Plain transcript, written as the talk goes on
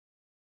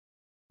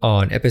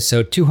On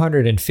episode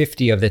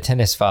 250 of the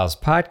Tennis Files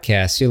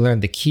podcast, you'll learn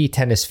the key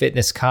tennis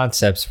fitness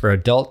concepts for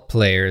adult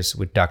players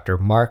with Dr.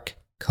 Mark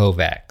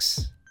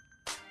Kovacs.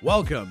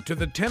 Welcome to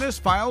the Tennis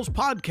Files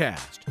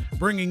podcast,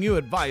 bringing you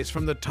advice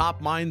from the top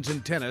minds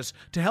in tennis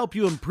to help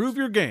you improve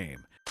your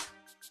game.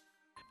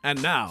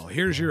 And now,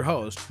 here's your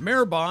host,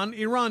 Mehrbon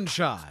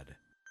Iranshad.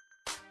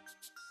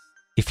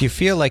 If you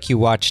feel like you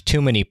watch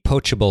too many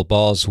poachable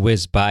balls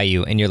whiz by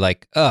you and you're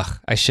like, ugh,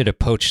 I should have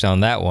poached on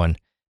that one,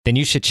 then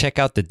you should check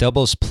out the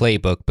Doubles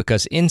Playbook,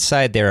 because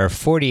inside there are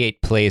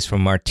 48 plays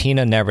from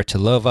Martina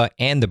Navratilova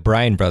and the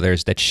Bryan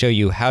brothers that show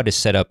you how to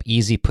set up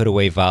easy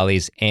put-away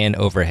volleys and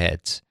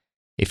overheads.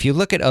 If you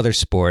look at other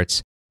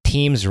sports,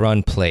 teams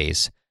run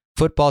plays.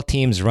 Football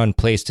teams run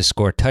plays to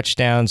score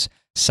touchdowns,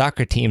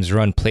 soccer teams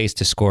run plays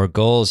to score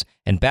goals,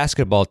 and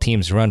basketball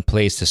teams run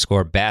plays to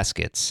score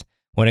baskets.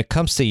 When it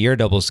comes to your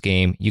doubles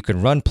game, you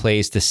can run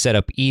plays to set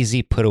up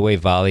easy put-away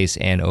volleys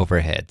and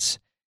overheads.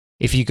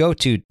 If you go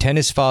to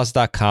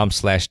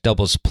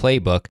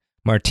tennisfiles.com/doublesplaybook,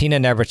 Martina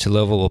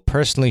Navratilova will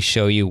personally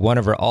show you one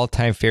of her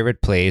all-time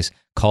favorite plays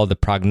called the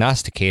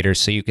Prognosticator,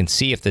 so you can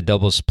see if the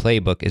Doubles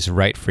Playbook is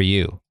right for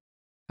you.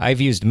 I've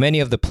used many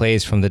of the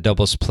plays from the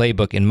Doubles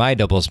Playbook in my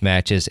doubles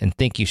matches and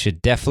think you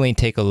should definitely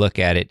take a look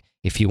at it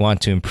if you want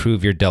to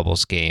improve your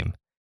doubles game.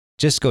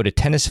 Just go to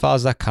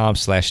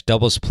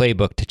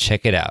tennisfiles.com/doublesplaybook to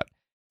check it out.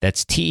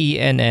 That's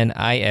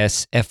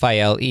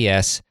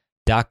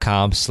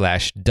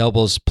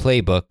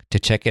tennisfiles.com/doublesplaybook to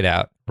check it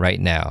out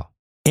right now.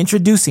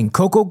 Introducing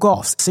Coco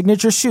Gauff's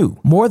signature shoe,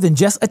 more than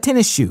just a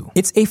tennis shoe.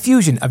 It's a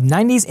fusion of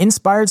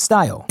 90s-inspired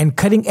style and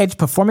cutting-edge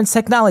performance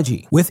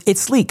technology. With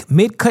its sleek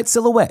mid-cut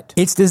silhouette,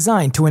 it's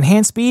designed to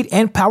enhance speed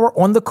and power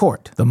on the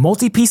court. The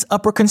multi-piece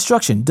upper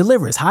construction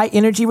delivers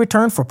high-energy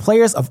return for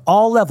players of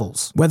all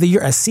levels. Whether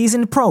you're a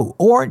seasoned pro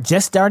or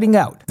just starting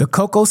out, the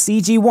Coco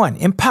CG1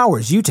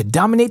 empowers you to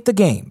dominate the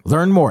game.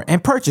 Learn more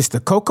and purchase the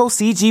Coco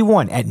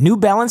CG1 at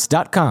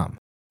newbalance.com.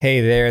 Hey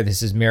there,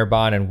 this is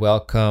Mehrbon and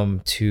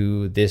welcome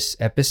to this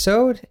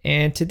episode.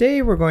 And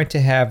today we're going to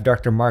have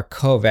Dr. Mark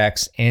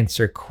Kovacs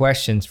answer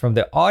questions from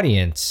the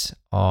audience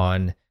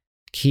on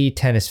key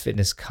tennis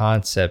fitness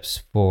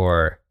concepts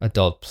for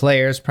adult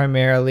players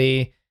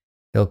primarily.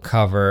 He'll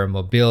cover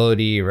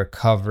mobility,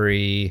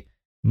 recovery,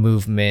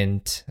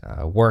 movement,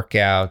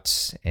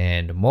 workouts,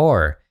 and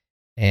more.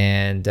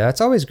 And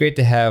it's always great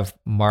to have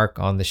Mark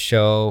on the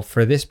show.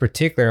 For this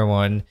particular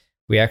one,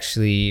 we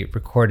actually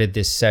recorded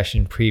this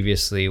session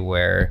previously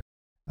where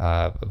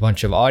a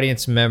bunch of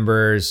audience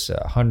members,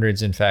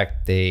 hundreds in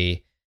fact,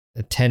 they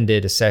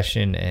attended a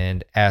session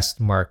and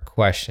asked Mark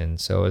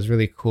questions. So it was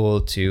really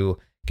cool to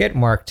get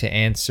Mark to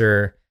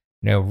answer,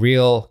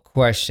 real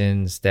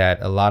questions that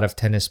a lot of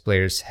tennis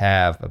players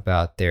have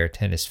about their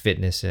tennis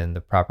fitness and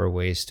the proper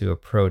ways to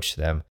approach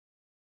them.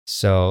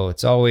 So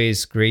it's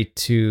always great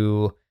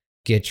to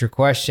get your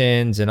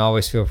questions, and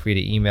always feel free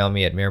to email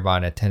me at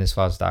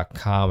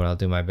mehrbon@tennisfiles.com, and I'll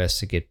do my best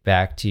to get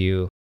back to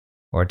you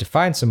or to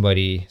find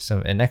somebody,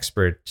 an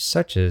expert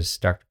such as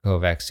Dr.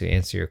 Kovacs to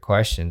answer your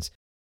questions.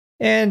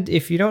 And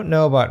if you don't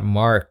know about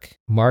Mark,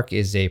 Mark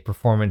is a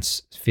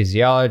performance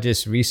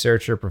physiologist,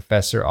 researcher,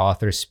 professor,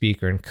 author,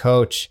 speaker, and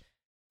coach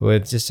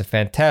with just a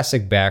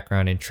fantastic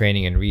background in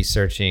training and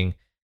researching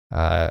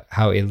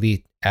how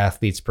elite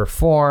athletes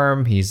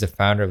perform. He's the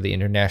founder of the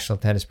International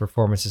Tennis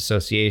Performance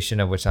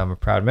Association, of which I'm a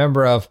proud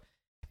member of,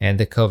 and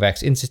the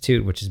Kovacs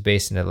Institute, which is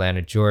based in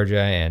Atlanta,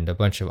 Georgia, and a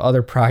bunch of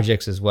other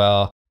projects as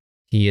well.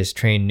 He has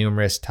trained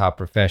numerous top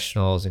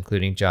professionals,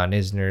 including John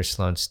Isner,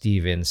 Sloane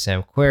Stephens,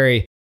 Sam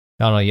Querrey,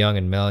 Donald Young,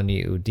 and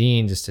Melanie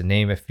Oudin, just to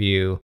name a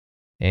few.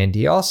 And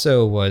he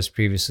also was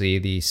previously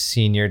the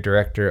Senior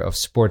Director of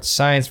Sports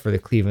Science for the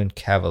Cleveland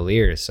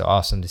Cavaliers. So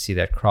awesome to see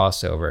that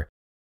crossover.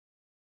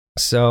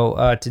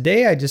 So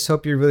today, I just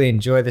hope you really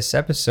enjoy this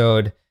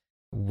episode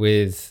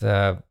with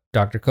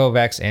Dr.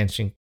 Kovacs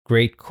answering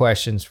great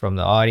questions from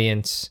the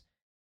audience.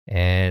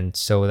 And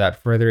so without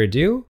further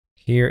ado,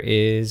 here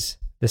is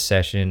the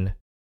session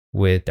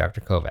with Dr.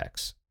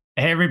 Kovacs.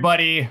 Hey,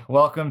 everybody.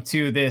 Welcome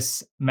to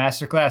this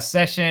masterclass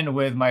session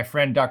with my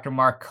friend, Dr.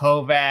 Mark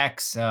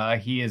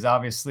Kovacs. He is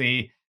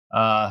obviously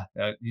a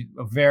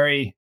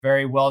very,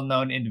 very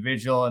well-known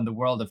individual in the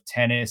world of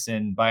tennis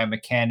and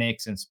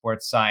biomechanics and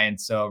sports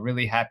science. So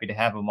really happy to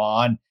have him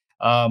on.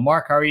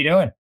 Mark, how are you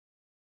doing?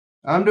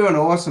 I'm doing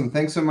awesome.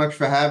 Thanks so much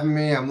for having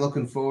me. I'm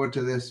looking forward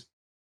to this.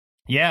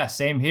 Yeah,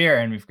 same here.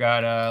 And we've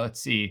got,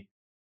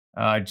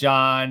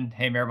 John.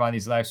 Hey, Mehrbon,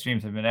 these live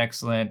streams have been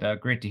excellent.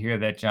 Great to hear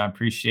that, John.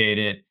 Appreciate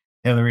it.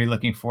 Hillary,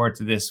 looking forward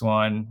to this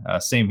one.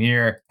 Same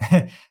here.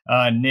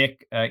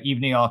 Nick,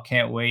 evening all,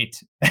 can't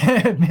wait.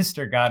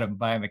 Mr. Gotham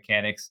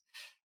Biomechanics.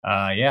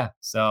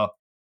 So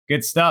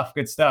good stuff.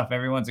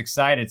 Everyone's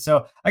excited.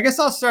 So I guess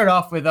I'll start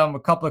off with a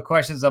couple of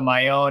questions of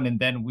my own, and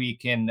then we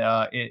can,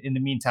 in the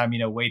meantime,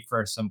 wait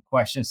for some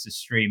questions to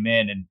stream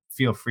in, and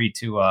feel free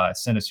to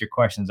send us your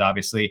questions,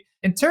 obviously.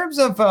 In terms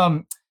of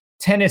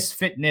tennis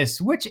fitness,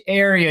 which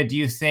area do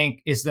you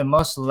think is the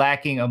most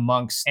lacking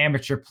amongst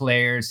amateur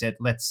players at,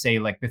 let's say,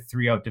 like the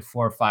 3 up to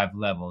 4 or 5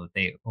 level that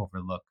they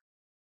overlook?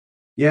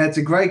 Yeah, it's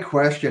a great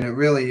question. It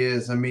really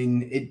is. I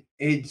mean,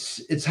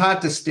 it's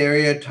hard to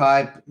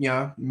stereotype,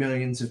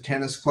 millions of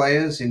tennis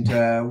players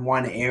into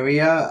one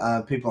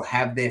area. People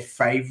have their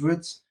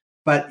favorites,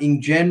 but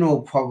in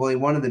general, probably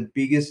one of the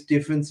biggest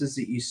differences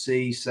that you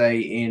see, say,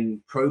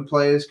 in pro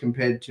players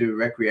compared to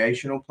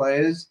recreational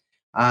players,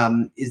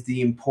 is the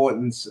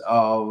importance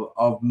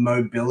of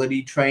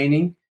mobility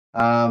training,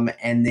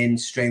 and then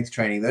strength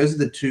training. Those are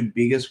the two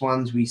biggest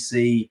ones we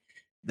see.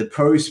 The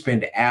pros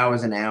spend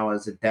hours and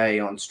hours a day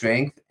on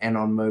strength and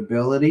on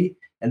mobility,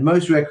 and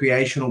most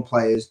recreational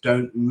players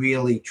don't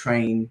really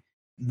train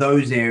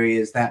those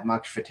areas that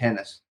much for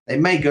tennis. They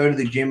may go to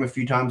the gym a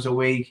few times a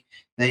week.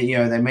 They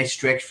may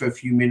stretch for a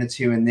few minutes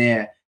here and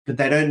there, but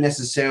they don't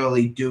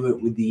necessarily do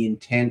it with the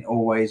intent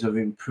always of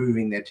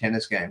improving their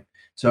tennis game.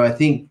 So I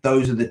think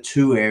those are the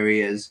two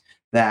areas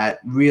that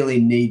really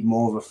need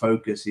more of a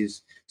focus.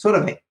 Is sort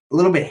of a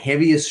little bit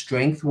heavier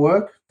strength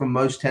work for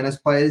most tennis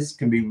players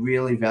can be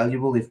really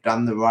valuable if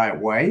done the right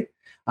way.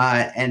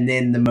 And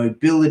then the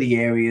mobility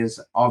areas,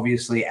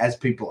 obviously, as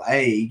people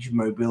age,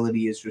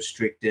 mobility is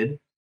restricted.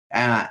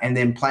 And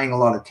then playing a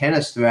lot of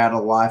tennis throughout a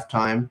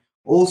lifetime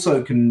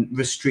also can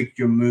restrict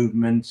your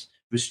movements,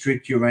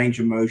 restrict your range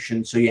of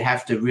motion. So you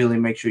have to really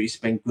make sure you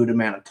spend good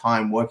amount of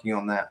time working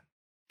on that.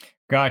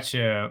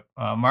 Gotcha,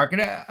 Mark.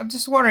 And I'm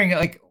just wondering,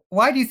 like,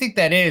 why do you think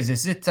that is?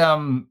 Is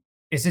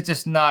it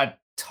just not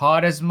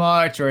taught as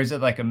much, or is it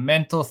like a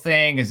mental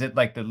thing? Is it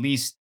like the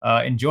least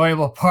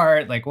enjoyable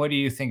part? Like, what do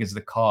you think is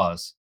the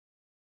cause?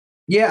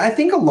 Yeah, I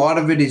think a lot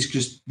of it is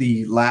just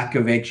the lack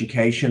of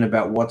education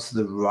about what's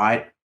the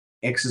right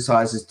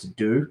exercises to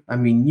do. I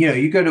mean,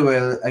 you go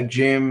to a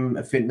gym,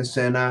 a fitness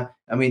center.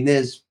 I mean,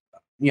 there's,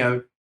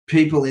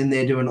 people in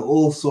there doing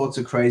all sorts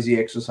of crazy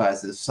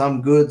exercises,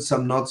 some good,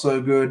 some not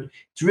so good.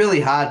 It's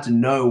really hard to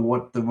know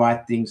what the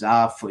right things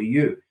are for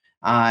you.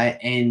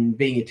 And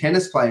being a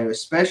tennis player,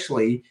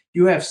 especially,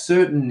 you have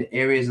certain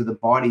areas of the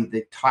body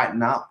that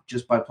tighten up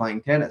just by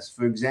playing tennis.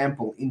 For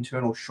example,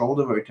 internal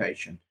shoulder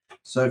rotation.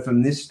 So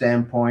from this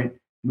standpoint,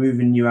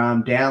 moving your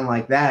arm down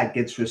like that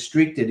gets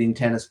restricted in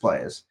tennis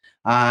players.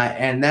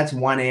 And that's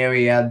one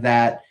area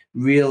that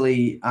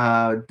really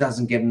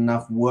doesn't get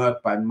enough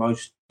work by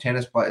most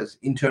tennis players.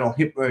 Internal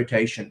hip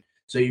rotation.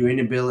 So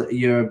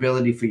your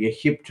ability for your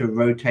hip to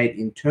rotate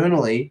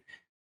internally,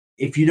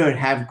 if you don't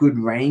have good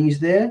range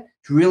there,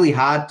 it's really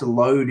hard to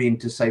load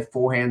into, say,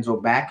 forehands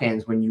or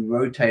backhands when you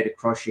rotate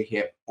across your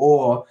hip.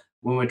 Or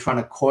when we're trying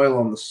to coil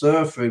on the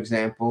serve, for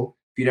example,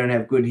 if you don't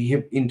have good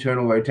hip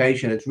internal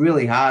rotation, it's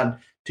really hard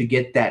to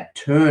get that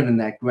turn and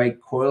that great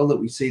coil that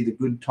we see the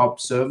good top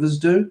servers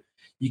do.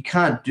 You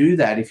can't do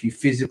that if you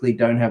physically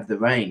don't have the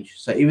range.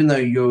 So even though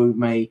you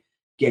may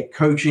get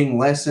coaching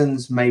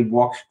lessons, may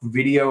watch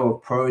video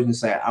of pros and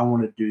say, I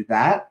want to do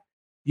that,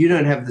 you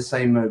don't have the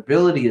same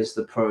mobility as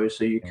the pros,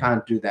 so you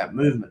can't do that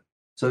movement.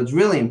 So it's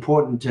really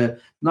important to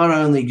not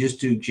only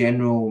just do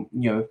general,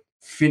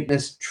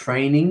 fitness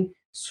training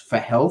for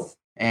health,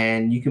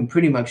 and you can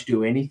pretty much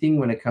do anything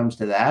when it comes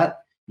to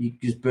that. You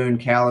just burn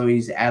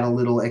calories, add a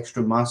little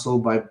extra muscle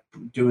by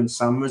doing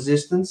some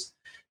resistance.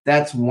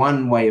 That's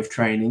one way of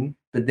training,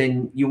 but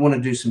then you want to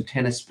do some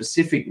tennis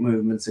specific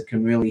movements that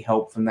can really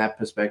help from that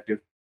perspective.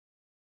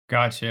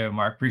 Gotcha,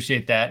 Mark.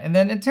 Appreciate that. And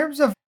then in terms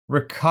of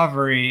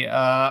recovery,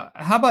 how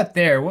about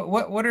there?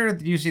 What are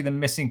usually the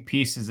missing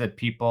pieces that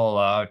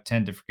people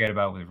tend to forget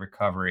about with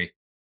recovery?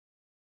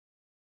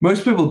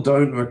 Most people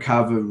don't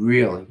recover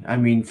really. I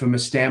mean, from a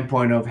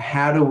standpoint of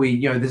how do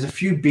we, there's a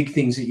few big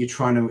things that you're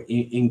trying to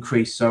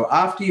increase. So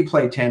after you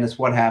play tennis,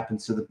 what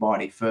happens to the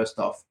body? First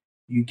off,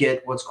 you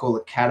get what's called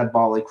a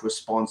catabolic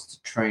response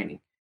to training.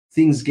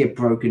 Things get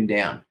broken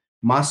down.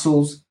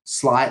 Muscles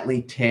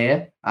slightly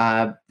tear.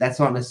 That's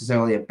not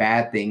necessarily a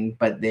bad thing,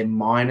 but they're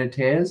minor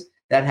tears.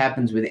 That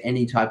happens with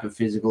any type of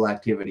physical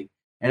activity.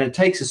 And it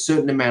takes a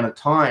certain amount of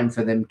time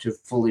for them to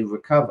fully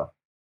recover.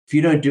 If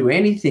you don't do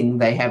anything,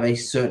 they have a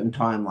certain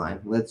timeline.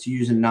 Let's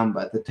use a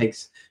number that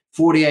takes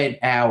 48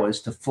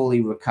 hours to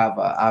fully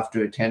recover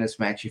after a tennis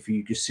match if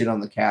you just sit on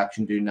the couch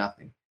and do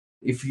nothing.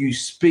 If you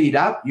speed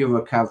up your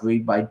recovery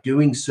by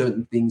doing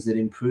certain things that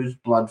improves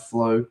blood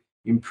flow,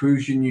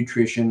 improves your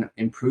nutrition,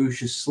 improves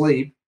your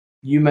sleep,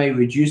 you may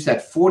reduce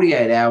that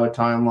 48-hour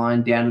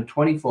timeline down to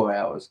 24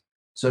 hours.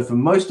 So for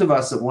most of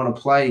us that want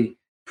to play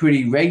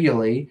pretty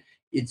regularly,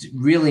 it's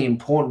really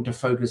important to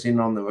focus in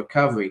on the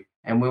recovery.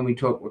 And when we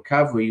talk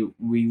recovery,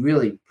 we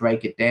really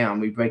break it down.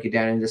 We break it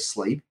down into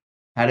sleep.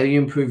 How do you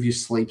improve your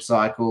sleep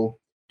cycle?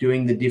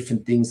 Doing the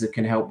different things that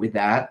can help with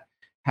that.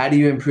 How do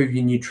you improve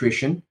your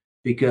nutrition?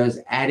 Because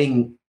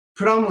adding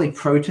predominantly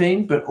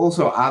protein, but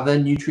also other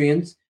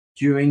nutrients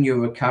during your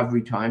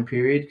recovery time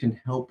period can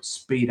help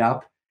speed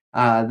up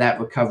that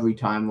recovery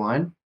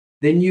timeline.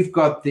 Then you've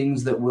got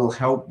things that will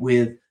help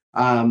with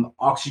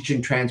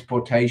oxygen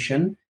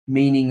transportation,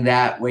 meaning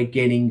that we're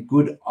getting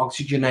good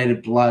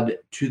oxygenated blood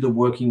to the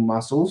working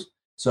muscles.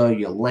 So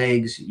your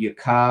legs, your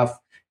calf,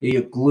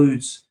 your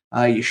glutes,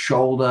 your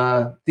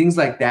shoulder, things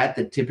like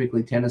that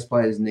typically tennis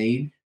players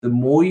need. The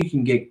more you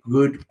can get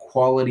good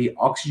quality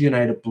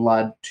oxygenated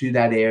blood to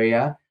that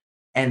area,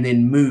 and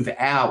then move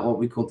out what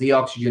we call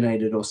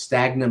deoxygenated or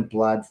stagnant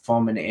blood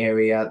from an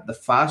area, the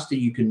faster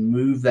you can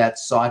move that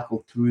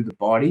cycle through the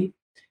body,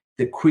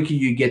 the quicker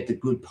you get the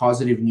good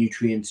positive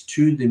nutrients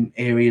to the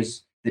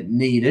areas that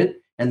need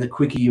it, and the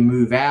quicker you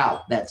move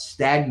out that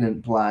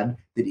stagnant blood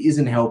that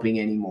isn't helping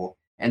anymore.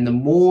 And the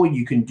more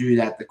you can do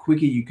that, the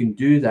quicker you can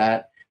do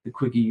that, the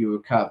quicker you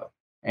recover.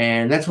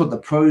 And that's what the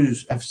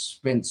pros have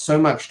spent so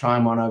much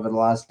time on over the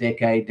last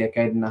decade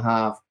and a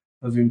half,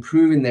 of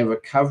improving their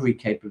recovery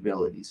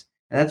capabilities.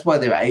 And that's why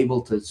they're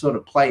able to sort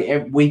of play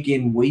every week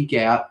in, week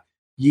out,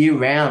 year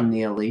round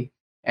nearly.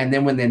 And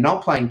then when they're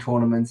not playing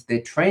tournaments,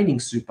 they're training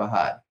super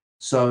hard.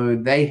 So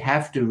they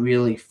have to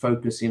really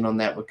focus in on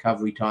that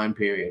recovery time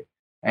period.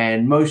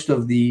 And most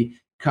of the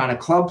kind of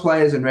club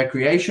players and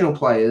recreational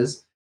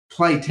players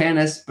play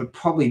tennis, but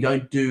probably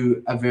don't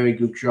do a very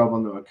good job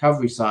on the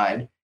recovery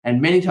side.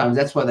 And many times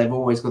that's why they've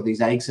always got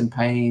these aches and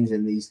pains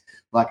and these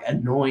like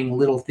annoying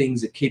little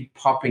things that keep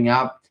popping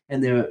up,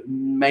 and they're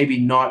maybe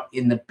not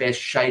in the best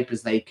shape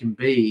as they can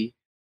be.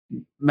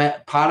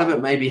 Part of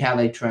it may be how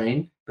they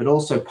train, but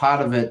also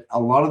part of it, a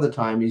lot of the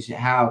time, is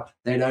how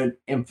they don't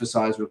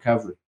emphasize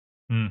recovery.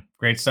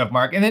 Great stuff,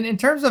 Mark. And then in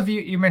terms of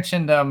you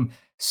mentioned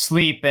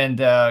sleep and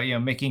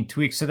making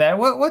tweaks to that.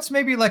 What's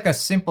maybe like a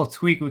simple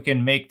tweak we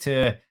can make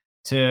to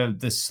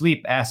the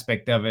sleep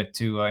aspect of it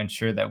to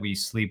ensure that we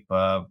sleep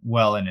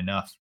well and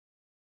enough?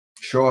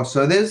 Sure.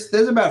 So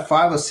there's about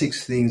 5 or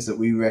 6 things that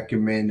we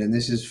recommend, and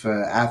this is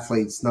for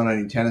athletes, not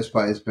only tennis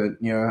players, but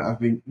I've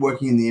been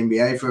working in the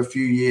NBA for a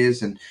few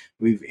years, and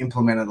we've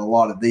implemented a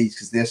lot of these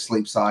because their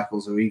sleep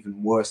cycles are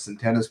even worse than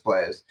tennis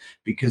players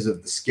because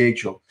of the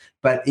schedule.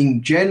 But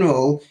in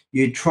general,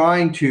 you're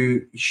trying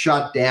to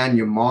shut down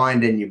your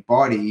mind and your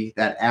body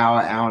that hour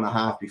and a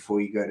half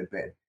before you go to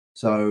bed.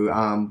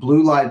 So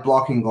blue light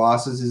blocking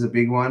glasses is a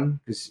big one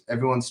because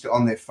everyone's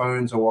on their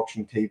phones or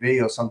watching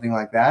TV or something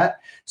like that.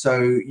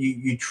 So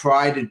you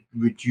try to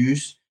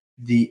reduce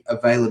the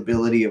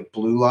availability of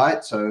blue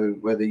light. So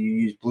whether you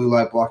use blue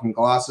light blocking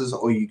glasses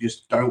or you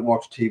just don't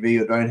watch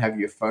TV or don't have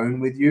your phone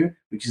with you,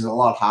 which is a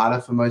lot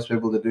harder for most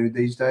people to do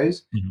these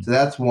days. Mm-hmm. So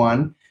that's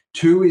one.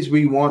 2 is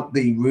we want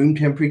the room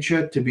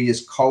temperature to be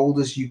as cold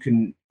as you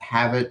can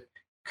have it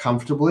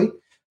comfortably.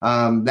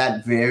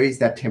 That varies.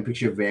 That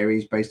temperature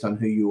varies based on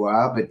who you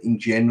are, but in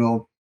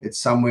general, it's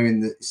somewhere in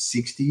the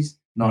 60s,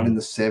 not in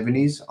the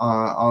 70s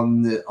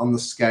on the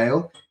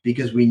scale,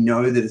 because we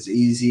know that it's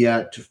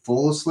easier to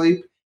fall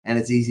asleep and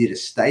it's easier to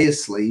stay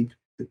asleep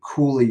the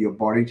cooler your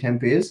body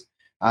temp is.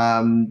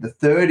 The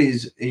third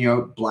is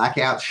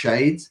blackout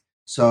shades.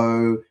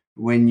 So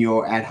when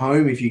you're at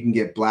home, if you can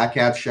get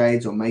blackout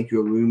shades or make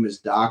your room as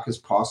dark as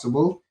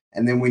possible.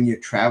 And then when you're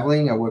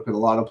traveling, I work with a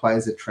lot of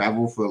players that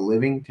travel for a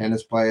living,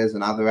 tennis players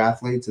and other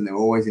athletes, and they're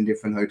always in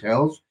different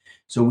hotels.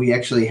 So we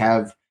actually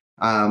have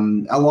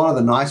a lot of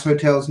the nice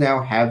hotels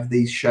now have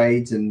these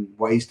shades and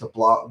ways to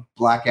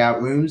black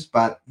out rooms,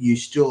 but you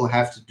still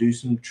have to do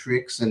some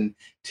tricks and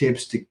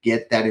tips to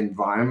get that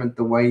environment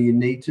the way you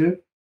need to.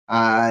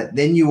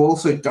 Then you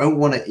also don't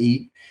want to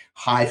eat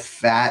high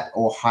fat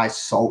or high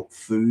salt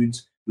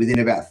foods within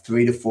about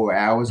 3 to 4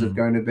 hours of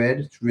going to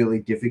bed. It's really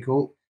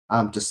difficult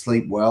to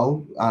sleep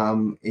well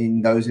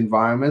in those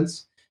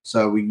environments.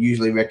 So we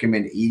usually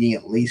recommend eating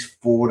at least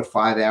 4 to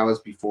 5 hours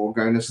before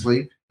going to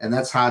sleep. And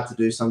that's hard to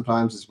do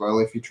sometimes as well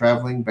if you're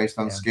traveling based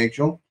on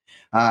schedule.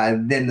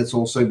 Then it's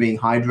also being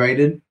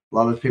hydrated. A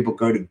lot of people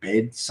go to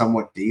bed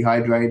somewhat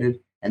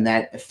dehydrated, and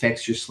that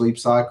affects your sleep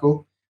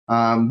cycle.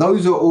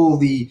 Those are all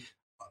the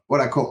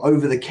what I call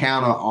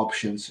over-the-counter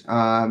options.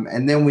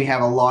 And then we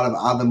have a lot of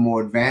other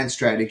more advanced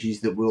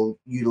strategies that we'll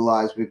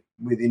utilize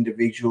with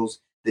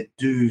individuals that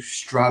do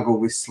struggle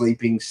with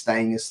sleeping,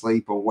 staying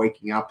asleep, or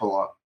waking up a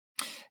lot.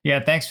 Yeah,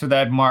 thanks for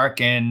that,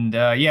 Mark. And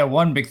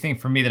one big thing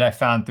for me that I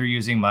found through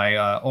using my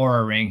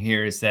Oura Ring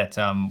here is that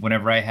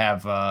whenever I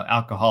have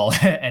alcohol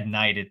at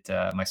night,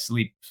 my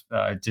sleep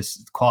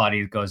just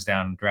quality goes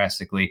down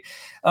drastically.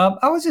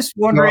 I was just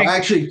wondering. Well,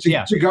 actually,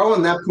 to go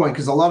on that point,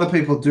 because a lot of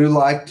people do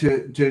like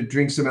to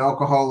drink some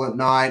alcohol at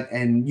night,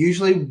 and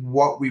usually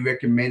what we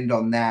recommend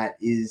on that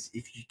is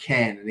if you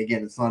can, and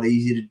again, it's not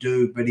easy to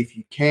do, but if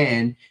you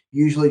can,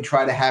 usually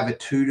try to have a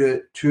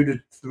 2 to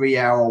 3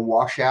 hour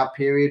washout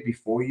period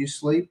before you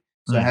sleep.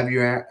 So have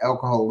your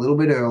alcohol a little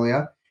bit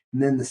earlier.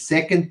 And then the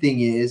second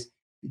thing is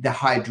the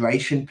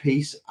hydration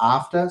piece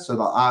after. So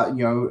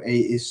the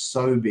is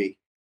so big.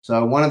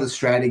 So one of the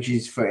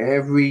strategies for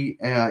every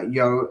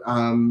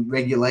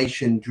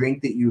regulation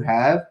drink that you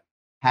have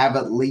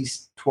at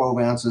least 12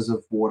 ounces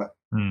of water.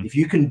 If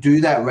you can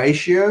do that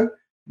ratio,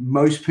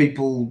 most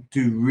people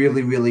do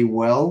really, really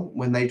well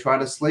when they try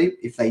to sleep.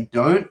 If they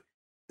don't,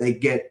 they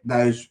get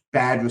those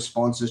bad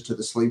responses to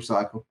the sleep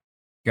cycle.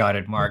 Got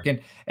it, Mark.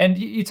 And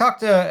you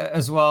talked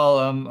as well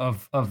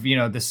of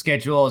the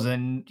schedules,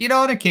 and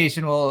on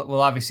occasion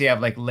we'll obviously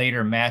have like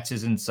later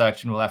matches and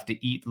such, and we'll have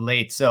to eat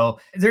late. So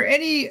is there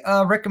any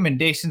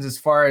recommendations as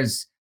far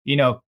as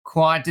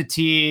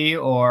quantity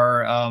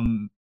or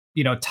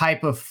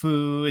type of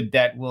food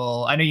that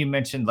will, I know you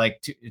mentioned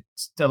like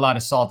it's a lot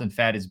of salt and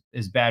fat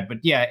is bad, but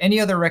yeah, any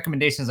other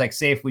recommendations, like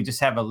say if we just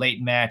have a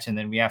late match and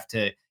then we have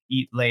to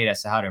eat late,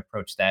 as to how to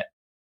approach that?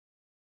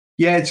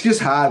 Yeah, it's just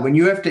hard when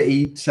you have to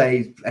eat,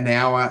 say, an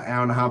hour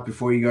and a half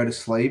before you go to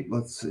sleep.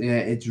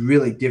 It's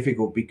really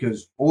difficult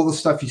because all the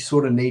stuff you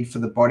sort of need for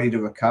the body to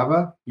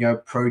recover,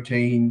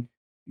 protein,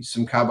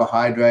 some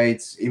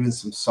carbohydrates, even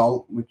some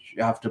salt, which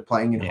after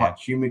playing in hot,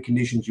 humid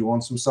conditions, you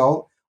want some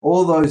salt.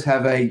 All those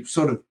have a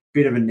sort of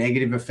bit of a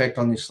negative effect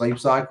on your sleep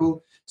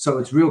cycle. So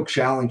it's real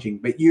challenging.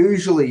 But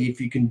usually if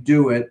you can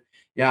do it,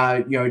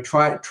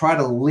 try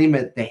to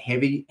limit the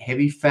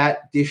heavy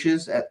fat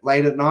dishes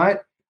late at night.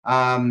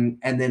 And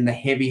then the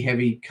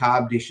heavy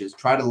carb dishes.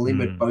 Try to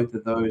limit both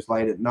of those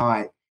late at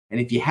night. And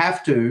if you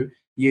have to,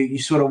 you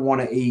sort of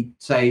want to eat,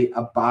 say,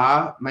 a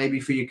bar maybe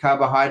for your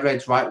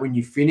carbohydrates right when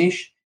you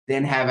finish,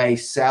 then have a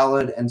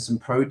salad and some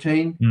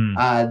protein.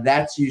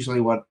 That's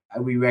usually what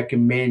we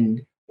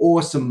recommend,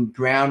 or some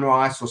brown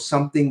rice or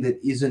something that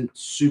isn't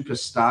super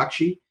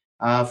starchy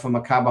from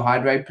a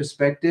carbohydrate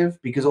perspective,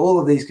 because all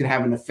of these can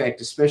have an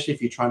effect, especially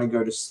if you're trying to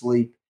go to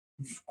sleep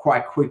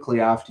quite quickly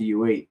after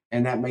you eat.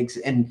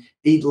 And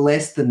eat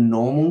less than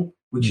normal,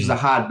 which is a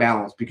hard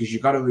balance because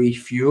you've got to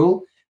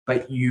refuel,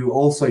 but you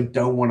also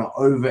don't want to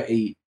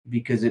overeat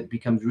because it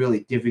becomes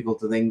really difficult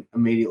to then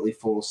immediately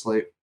fall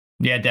asleep.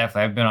 Yeah,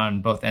 definitely. I've been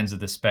on both ends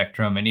of the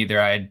spectrum, and either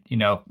I'd,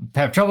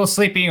 have trouble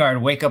sleeping or I'd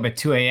wake up at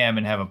 2 a.m.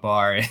 and have a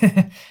bar.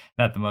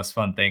 Not the most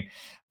fun thing,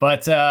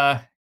 but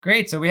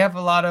great. So we have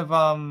a lot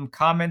of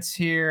comments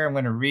here. I'm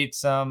going to read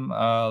some.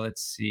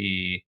 Let's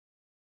see.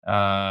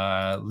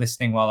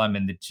 Listening while I'm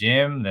in the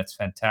gym. That's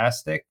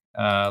fantastic.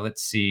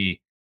 Let's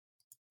see.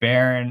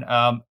 Baron,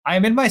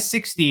 I'm in my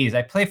 60s.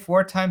 I play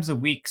 4 times a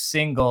week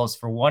singles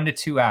for 1 to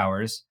 2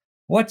 hours.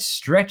 What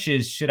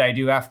stretches should I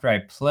do after I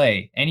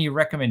play? Any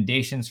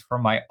recommendations for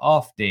my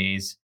off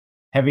days?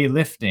 Heavy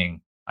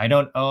lifting. I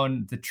don't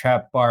own the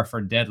trap bar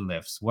for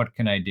deadlifts. What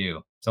can I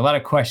do? There's a lot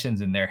of questions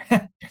in there.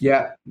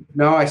 Yeah,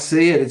 no, I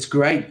see it. It's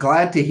great.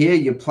 Glad to hear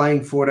you're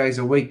playing 4 days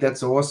a week.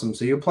 That's awesome.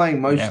 So you're playing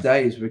most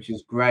days, which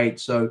is great.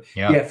 So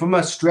from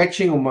a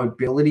stretching or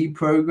mobility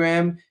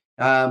program,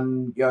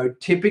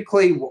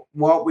 typically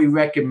what we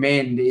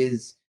recommend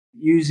is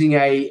using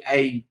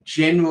a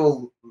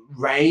general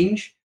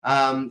range.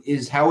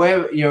 Is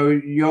however, you're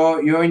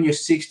in your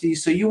 60s,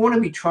 so you want to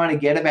be trying to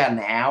get about an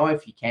hour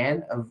if you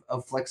can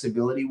of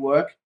flexibility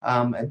work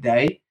a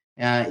day,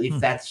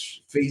 if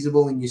that's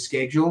feasible in your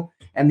schedule.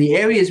 And the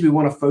areas we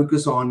want to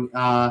focus on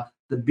are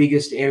the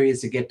biggest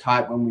areas that get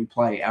tight when we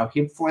play. Our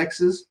hip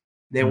flexors,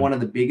 they're one of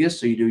the biggest,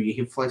 so you do your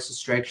hip flexor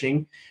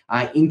stretching.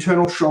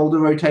 Internal shoulder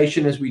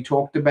rotation, as we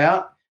talked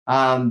about,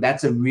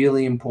 that's a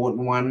really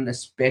important one,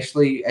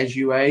 especially as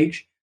you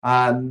age.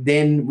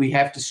 Then we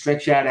have to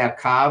stretch out our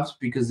calves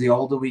because the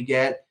older we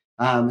get,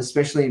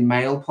 especially in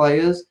male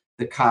players,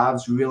 the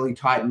calves really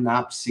tighten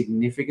up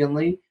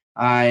significantly.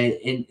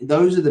 And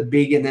those are the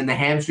big, and then the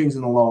hamstrings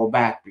and the lower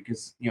back,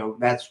 because,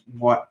 that's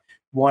what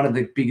one of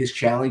the biggest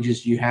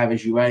challenges you have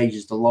as you age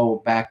is the lower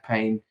back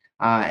pain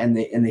and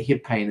the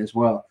hip pain as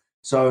well.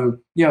 So,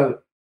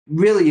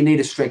 really you need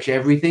to stretch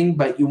everything,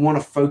 but you want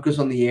to focus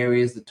on the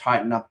areas that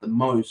tighten up the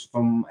most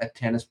from a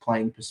tennis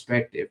playing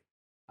perspective.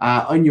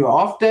 On your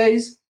off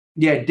days,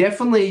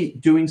 definitely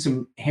doing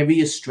some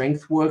heavier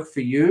strength work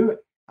for you,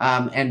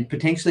 and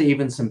potentially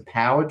even some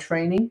power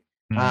training.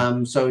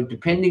 So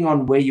depending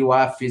on where you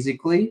are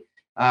physically,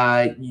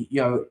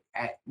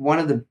 one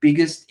of the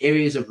biggest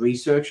areas of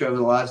research over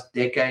the last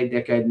decade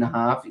and a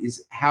half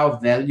is how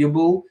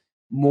valuable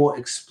more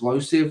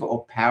explosive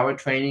or power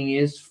training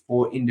is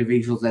for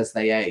individuals as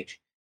they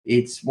age.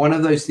 It's one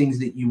of those things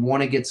that you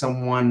want to get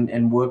someone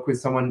and work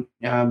with someone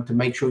to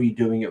make sure you're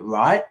doing it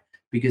right.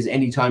 Because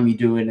anytime you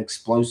do an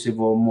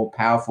explosive or more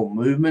powerful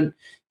movement,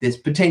 there's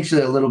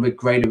potentially a little bit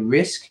greater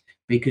risk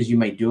because you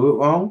may do it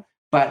wrong.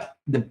 But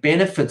the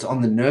benefits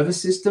on the nervous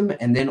system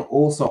and then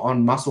also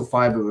on muscle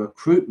fiber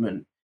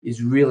recruitment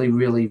is really,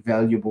 really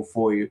valuable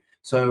for you.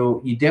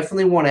 So you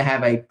definitely want to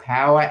have a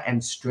power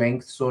and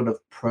strength sort of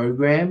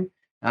program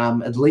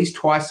at least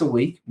twice a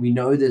week. We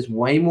know there's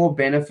way more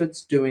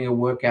benefits doing a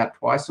workout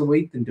twice a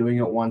week than doing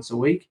it once a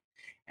week.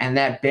 And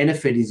that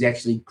benefit is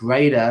actually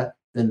greater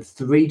than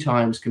 3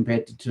 times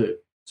compared to 2.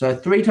 So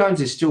 3 times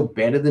is still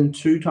better than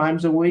 2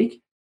 times a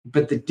week,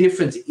 but the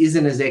difference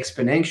isn't as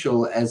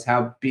exponential as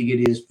how big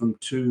it is from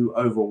 2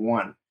 over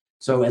 1.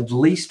 So at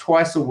least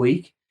twice a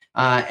week.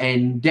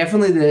 And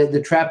definitely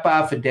the trap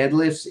bar for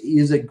deadlifts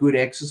is a good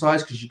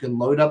exercise because you can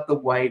load up the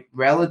weight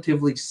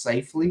relatively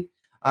safely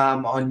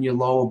on your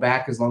lower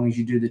back as long as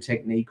you do the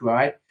technique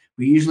right.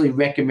 We usually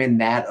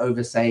recommend that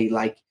over, say,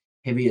 like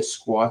heavier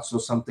squats or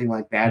something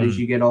like that. As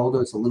you get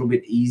older, it's a little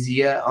bit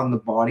easier on the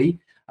body.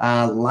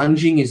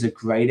 Lunging is a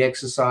great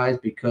exercise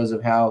because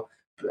of how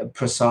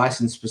precise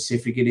and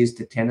specific it is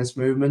to tennis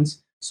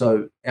movements.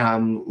 So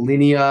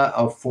linear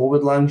or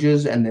forward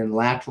lunges and then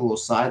lateral or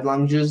side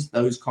lunges,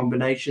 those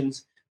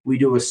combinations. We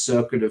do a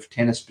circuit of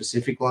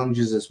tennis-specific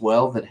lunges as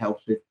well that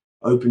helps with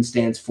open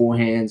stance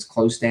forehands,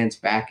 closed stance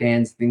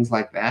backhands, things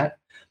like that.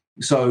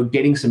 So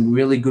getting some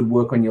really good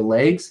work on your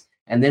legs,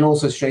 and then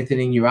also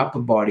strengthening your upper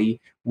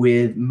body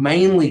with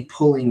mainly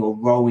pulling or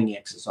rowing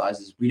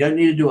exercises. We don't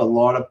need to do a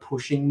lot of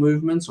pushing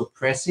movements or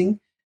pressing.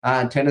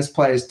 Tennis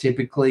players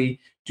typically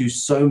do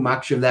so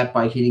much of that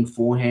by hitting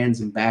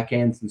forehands and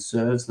backhands and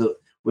serves that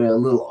we're a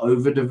little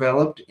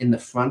overdeveloped in the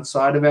front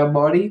side of our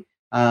body.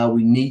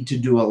 We need to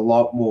do a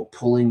lot more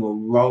pulling or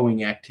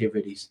rowing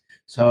activities.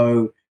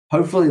 So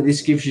hopefully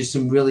this gives you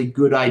some really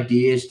good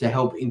ideas to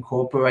help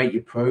incorporate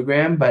your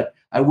program. But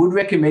I would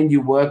recommend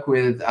you work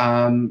with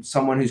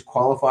someone who's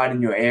qualified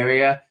in your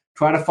area.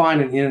 Try to find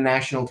an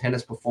International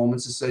Tennis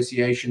Performance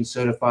Association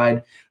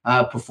certified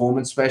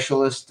performance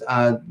specialist.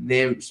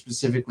 They're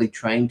specifically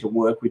trained to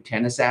work with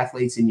tennis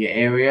athletes in your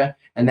area,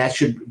 and that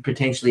should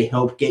potentially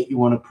help get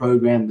you on a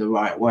program the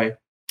right way.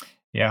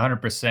 Yeah,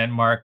 100%,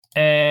 Mark.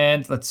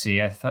 And let's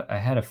see, I thought I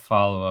had a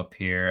follow up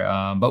here,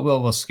 but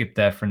we'll skip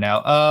that for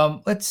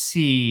now. Let's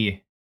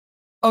see.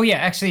 Oh yeah,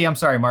 actually, I'm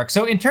sorry, Mark.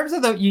 So in terms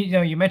of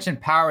you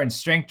mentioned power and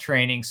strength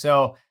training.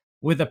 So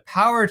with the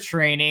power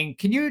training,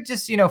 can you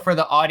just, for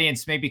the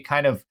audience, maybe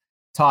kind of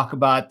talk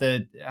about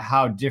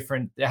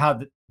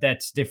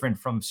that's different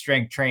from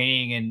strength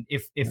training, and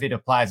if it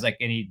applies like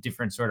any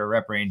different sort of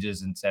rep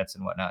ranges and sets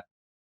and whatnot?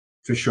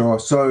 For sure.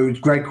 So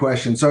great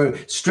question. So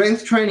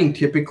strength training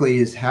typically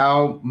is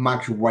how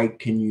much weight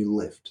can you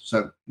lift?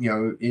 So,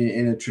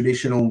 in a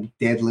traditional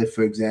deadlift,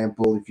 for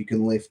example, if you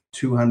can lift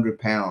 200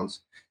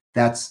 pounds,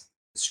 that's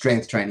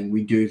strength training.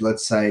 We do,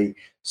 let's say,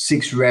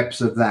 6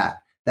 reps of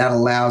that. That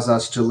allows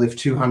us to lift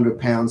 200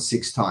 pounds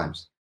 6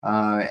 times.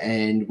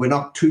 And we're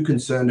not too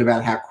concerned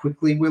about how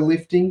quickly we're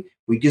lifting.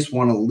 We just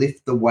want to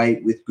lift the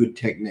weight with good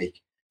technique.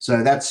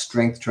 So that's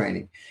strength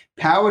training.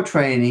 Power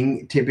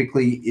training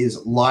typically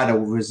is lighter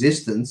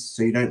resistance,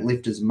 so you don't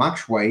lift as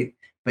much weight,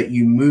 but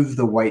you move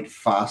the weight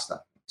faster.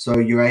 So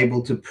you're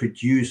able to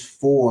produce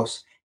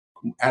force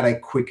at a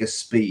quicker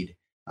speed.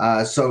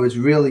 So it's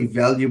really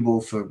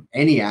valuable for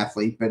any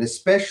athlete, but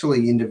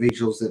especially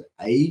individuals that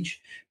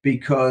age,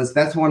 because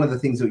that's one of the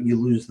things that you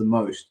lose the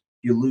most.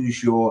 You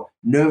lose your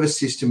nervous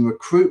system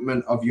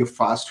recruitment of your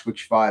fast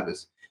twitch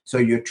fibers. So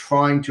you're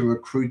trying to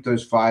recruit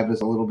those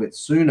fibers a little bit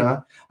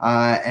sooner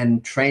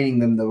and training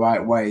them the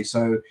right way.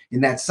 So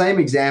in that same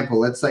example,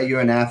 let's say you're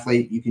an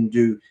athlete, you can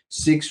do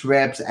 6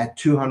 reps at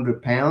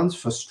 200 pounds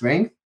for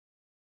strength.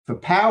 For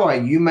power,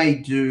 you may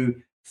do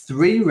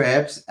 3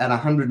 reps at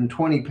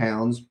 120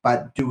 pounds,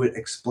 but do it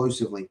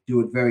explosively,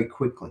 do it very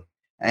quickly.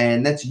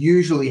 And that's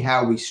usually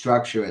how we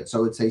structure it.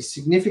 So it's a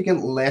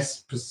significant less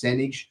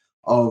percentage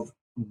of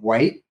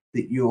weight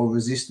or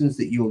resistance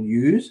that you'll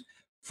use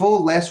for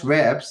less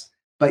reps,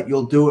 but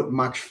you'll do it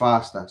much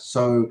faster.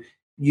 So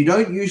you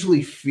don't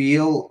usually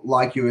feel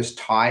like you're as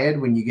tired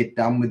when you get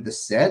done with the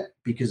set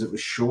because it was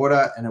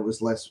shorter and it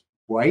was less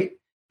weight,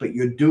 but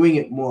you're doing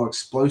it more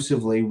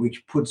explosively,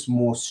 which puts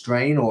more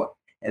strain, or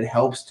it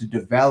helps to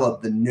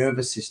develop the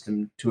nervous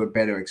system to a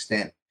better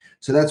extent.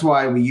 So that's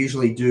why we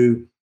usually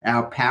do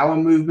our power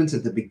movements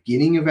at the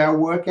beginning of our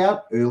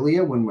workout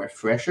earlier, when we're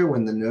fresher,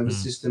 when the nervous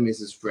system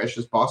is as fresh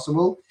as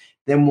possible.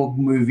 Then we'll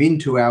move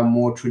into our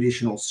more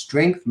traditional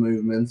strength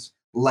movements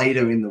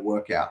later in the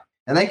workout.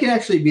 And they can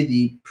actually be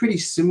the pretty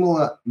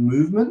similar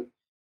movement.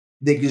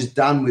 They're just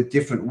done with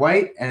different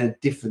weight and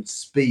at different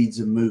speeds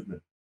of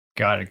movement.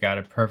 Got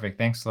it. Perfect.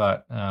 Thanks a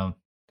lot,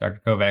 Dr.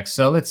 Kovacs.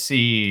 So let's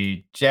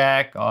see.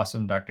 Jack,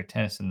 awesome. Dr.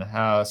 Tennis in the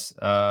house.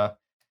 For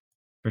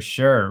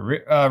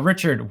sure.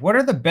 Richard, what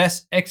are the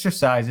best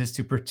exercises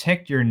to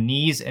protect your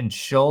knees and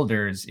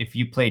shoulders if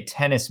you play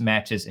tennis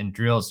matches and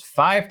drills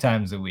 5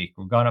 times a week?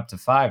 We've gone up to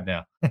 5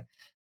 now.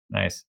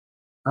 Nice.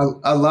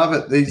 I love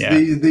it.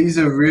 These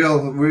are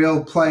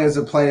real players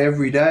that play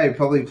every day,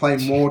 probably play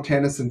more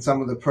tennis than some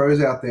of the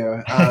pros out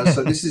there.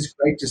 So this is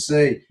great to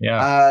see.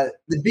 Yeah.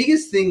 The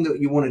biggest thing that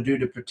you want to do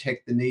to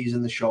protect the knees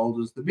and the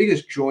shoulders, the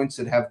biggest joints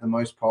that have the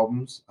most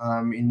problems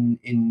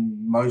in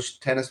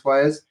most tennis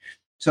players.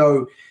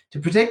 So to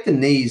protect the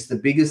knees, the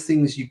biggest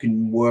things you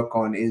can work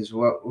on is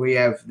what we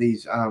have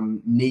these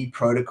knee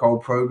protocol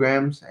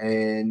programs,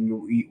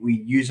 and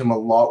we use them a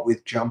lot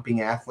with jumping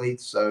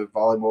athletes, so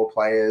volleyball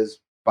players,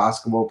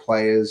 basketball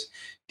players,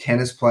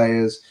 tennis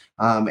players,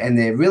 and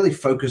they're really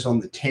focused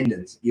on the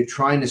tendons. You're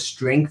trying to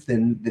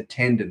strengthen the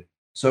tendon.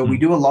 So we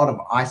do a lot of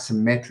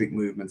isometric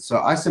movements. So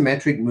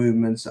isometric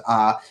movements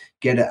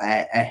get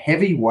a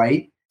heavy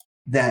weight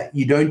that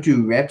you don't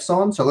do reps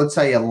on. So let's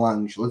say a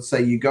lunge. Let's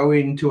say you go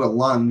into a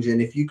lunge,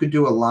 and if you could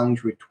do a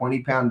lunge with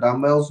 20-pound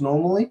dumbbells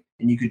normally,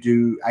 and you could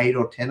do 8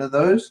 or 10 of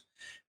those,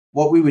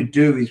 what we would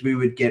do is we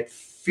would get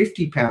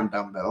 50-pound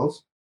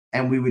dumbbells,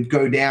 and we would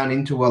go down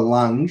into a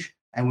lunge,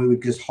 and we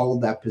would just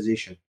hold that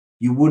position.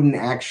 You wouldn't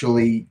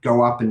actually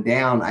go up and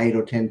down 8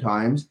 or 10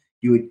 times.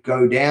 You would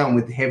go down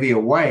with heavier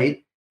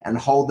weight and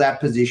hold that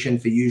position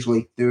for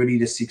usually 30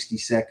 to 60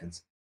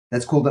 seconds.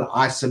 That's called an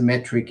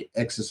isometric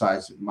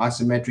exercise.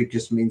 Isometric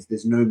just means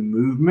there's no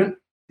movement.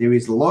 There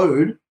is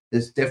load.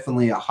 There's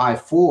definitely a high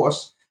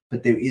force,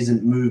 but there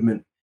isn't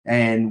movement.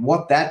 And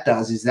what that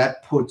does is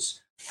that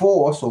puts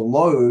force or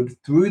load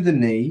through the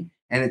knee,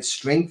 and it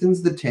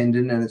strengthens the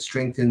tendon, and it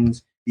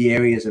strengthens the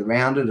areas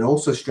around it. It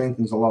also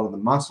strengthens a lot of the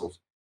muscles.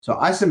 So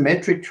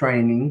isometric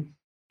training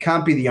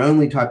can't be the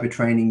only type of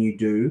training you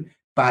do,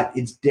 but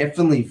it's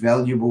definitely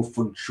valuable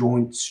for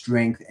joint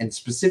strength and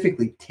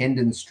specifically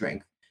tendon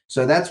strength.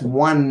 So that's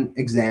one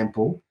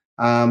example.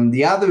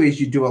 The other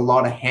is you do a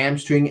lot of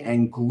hamstring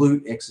and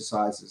glute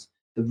exercises.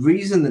 The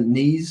reason that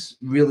knees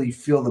really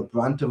feel the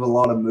brunt of a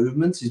lot of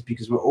movements is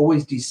because we're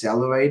always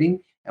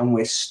decelerating and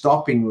we're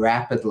stopping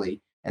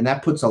rapidly. And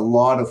that puts a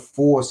lot of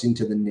force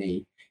into the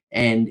knee.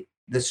 And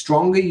the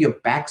stronger your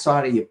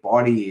backside of your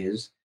body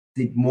is,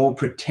 the more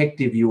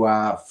protective you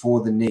are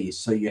for the knees.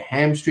 So your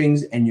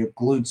hamstrings and your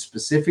glutes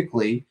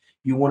specifically,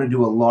 you want to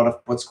do a lot of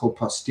what's called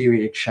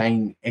posterior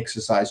chain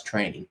exercise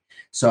training.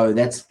 So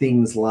that's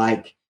things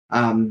like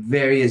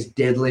various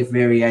deadlift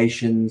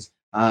variations.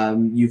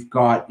 You've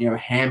got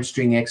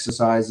hamstring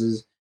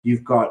exercises.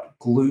 You've got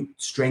glute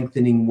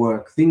strengthening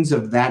work. Things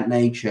of that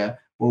nature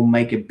will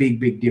make a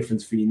big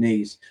difference for your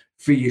knees.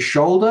 For your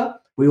shoulder,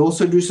 we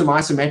also do some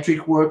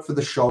isometric work for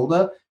the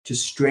shoulder to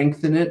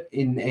strengthen it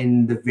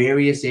in the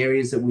various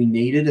areas that we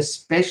need it,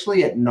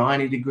 especially at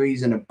 90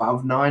 degrees and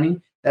above 90.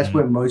 That's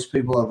where most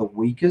people are the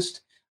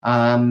weakest.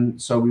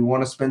 So we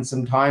want to spend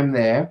some time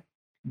there.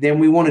 Then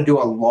we want to do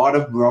a lot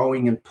of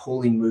rowing and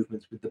pulling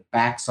movements with the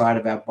backside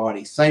of our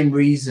body. Same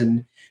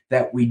reason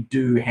that we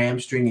do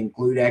hamstring and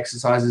glute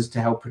exercises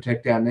to help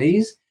protect our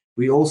knees.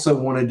 We also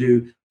want to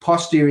do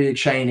posterior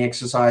chain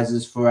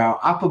exercises for our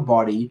upper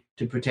body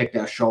to protect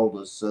our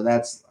shoulders. So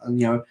that's,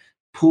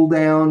 pull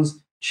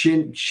downs,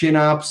 chin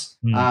ups,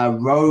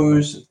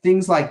 rows,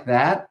 things like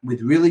that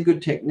with really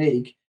good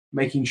technique,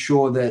 making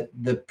sure that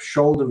the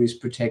shoulder is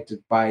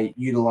protected by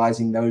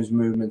utilizing those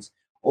movements.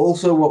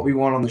 Also, what we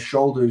want on the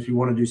shoulder is we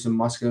want to do some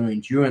muscular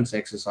endurance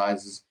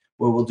exercises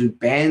where we'll do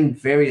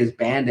various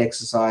band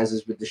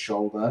exercises with the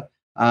shoulder,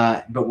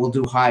 but we'll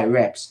do high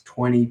reps,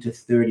 20 to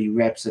 30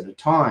 reps at a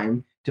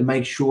time, to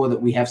make sure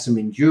that we have some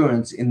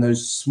endurance in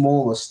those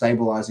smaller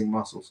stabilizing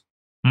muscles.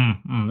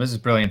 This is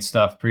brilliant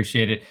stuff.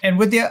 Appreciate it. And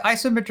with the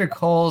isometric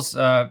holds,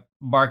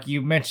 Mark,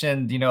 you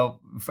mentioned,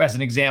 as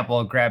an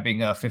example,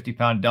 grabbing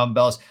 50-pound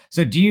dumbbells.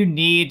 So do you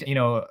need,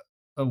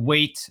 a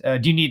weight?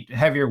 Do you need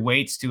heavier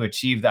weights to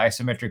achieve the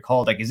isometric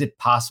hold? Like, is it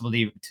possible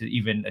to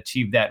even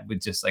achieve that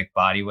with just like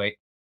body weight?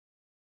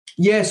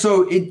 Yeah,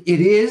 so it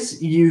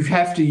is. You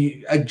have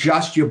to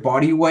adjust your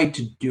body weight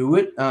to do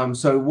it.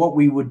 So what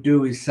we would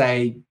do is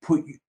say,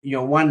 put,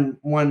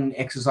 one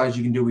exercise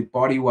you can do with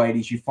body weight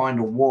is you find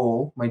a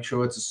wall, make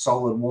sure it's a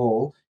solid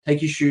wall,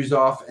 take your shoes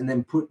off, and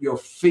then put your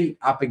feet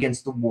up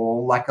against the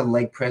wall like a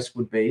leg press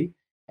would be,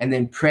 and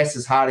then press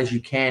as hard as you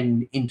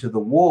can into the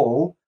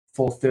wall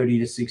for 30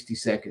 to 60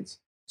 seconds.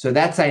 So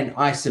that's an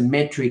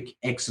isometric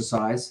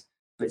exercise,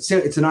 but it's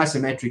an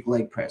isometric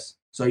leg press.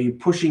 So you're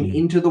pushing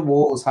into the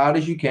wall as hard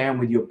as you can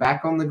with your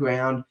back on the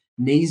ground,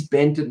 knees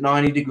bent at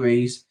 90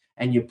 degrees,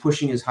 and you're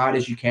pushing as hard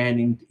as you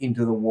can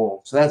into the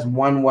wall. So that's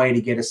one way to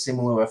get a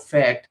similar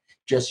effect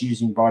just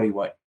using body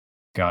weight.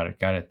 Got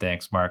it.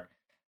 Thanks, Mark.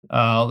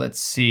 Let's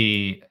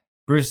see.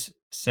 Bruce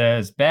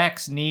says,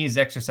 backs, knees,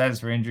 exercises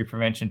for injury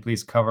prevention.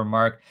 Please cover,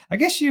 Mark. I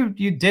guess you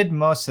did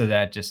most of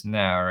that just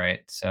now, right?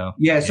 So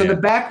the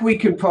back we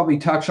could probably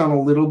touch on a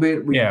little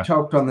bit. We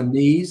talked on the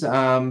knees.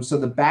 So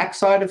the back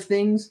side of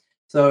things.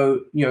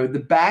 So,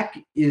 the back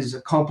is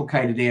a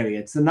complicated area.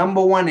 It's the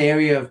number one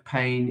area of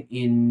pain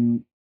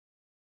in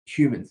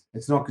humans.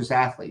 It's not just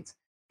athletes.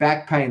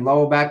 Back pain,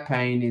 lower back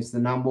pain is the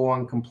number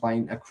one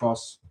complaint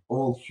across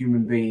all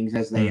human beings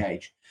as they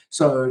age.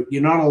 So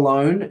you're not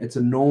alone. It's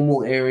a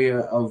normal area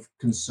of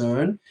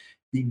concern.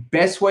 The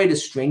best way to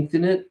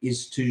strengthen it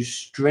is to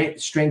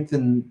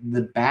strengthen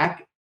the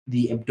back,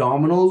 the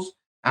abdominals,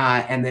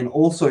 and then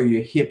also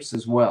your hips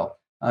as well.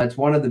 It's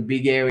one of the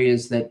big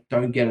areas that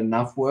don't get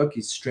enough work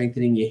is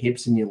strengthening your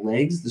hips and your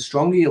legs. The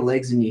stronger your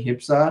legs and your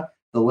hips are,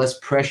 the less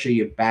pressure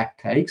your back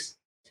takes.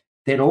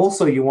 Then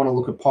also you want to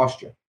look at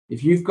posture.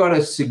 If you've got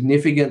a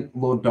significant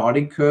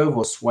lordotic curve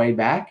or sway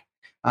back,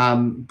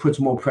 puts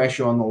more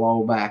pressure on the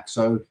lower back.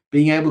 So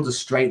being able to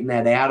straighten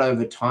that out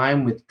over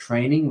time with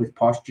training, with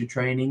posture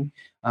training,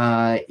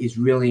 is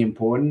really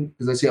important,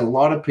 because I see a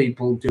lot of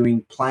people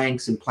doing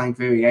planks and plank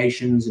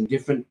variations and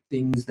different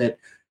things that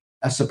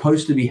are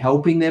supposed to be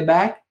helping their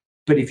back.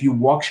 But if you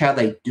watch how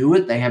they do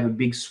it, they have a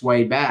big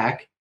sway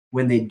back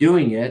when they're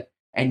doing it,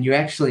 and you're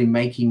actually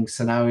making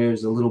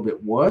scenarios a little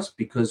bit worse,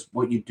 because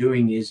what you're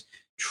doing is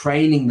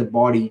training the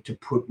body to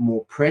put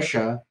more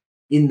pressure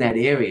in that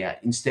area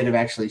instead of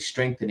actually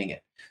strengthening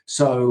it.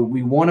 So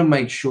we want to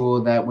make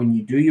sure that when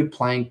you do your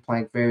plank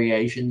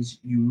variations,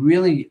 you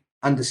really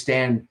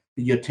understand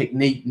that your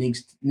technique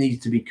needs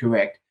to be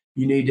correct.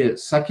 You need to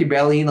suck your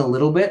belly in a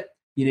little bit.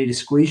 You need to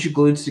squeeze your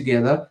glutes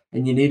together,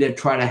 and you need to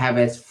try to have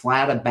as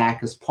flat a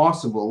back as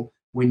possible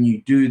when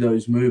you do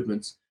those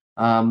movements.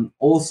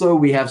 Also,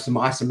 we have some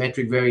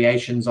isometric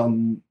variations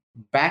on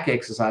back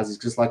exercises,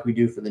 just like we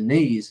do for the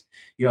knees.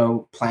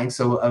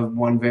 Planks are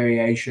one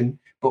variation,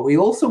 but we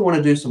also want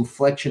to do some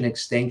flexion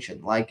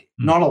extension, like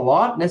not a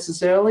lot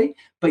necessarily,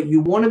 but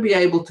you want to be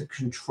able to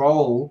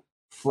control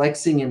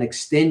flexing and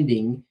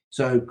extending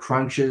so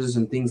crunches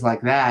and things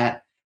like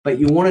that. But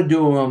you want to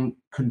do them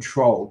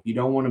controlled. You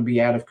don't want to be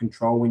out of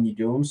control when you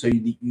do them, so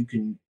you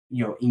can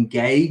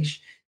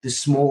engage the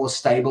smaller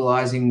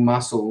stabilizing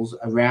muscles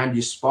around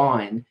your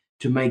spine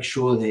to make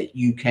sure that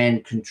you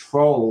can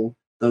control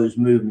those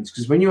movements.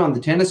 Because when you're on the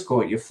tennis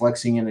court, you're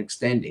flexing and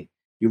extending.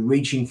 You're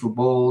reaching for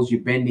balls,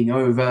 you're bending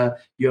over,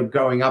 you're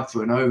going up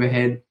for an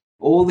overhead.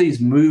 All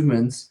these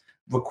movements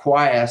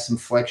require some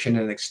flexion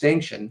and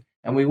extension,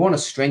 and we want to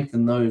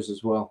strengthen those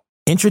as well.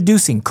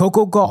 Introducing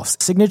Coco Gauff's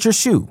signature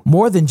shoe,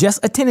 more than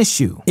just a tennis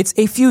shoe. It's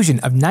a fusion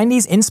of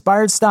 90s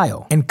inspired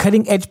style and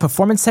cutting-edge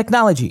performance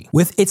technology.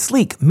 With its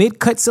sleek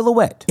mid-cut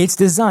silhouette, it's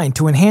designed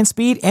to enhance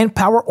speed and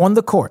power on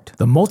the court.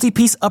 The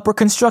multi-piece upper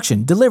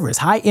construction delivers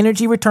high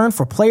energy return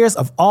for players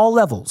of all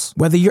levels.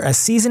 Whether you're a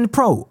seasoned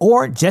pro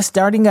or just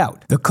starting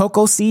out, the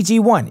Coco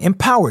CG1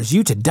 empowers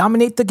you to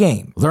dominate the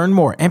game. Learn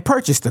more and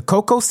purchase the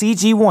Coco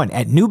CG1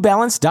 at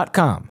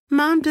newbalance.com.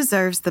 Mom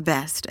deserves the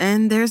best,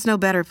 and there's no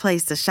better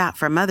place to shop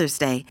for Mother's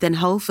Day than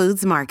Whole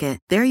Foods Market.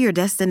 They're your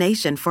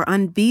destination for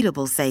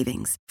unbeatable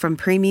savings, from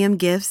premium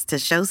gifts to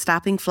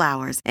show-stopping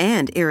flowers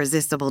and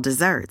irresistible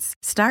desserts.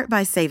 Start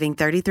by saving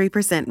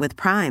 33% with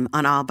Prime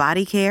on all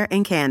body care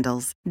and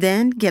candles.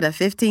 Then get a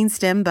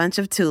 15-stem bunch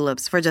of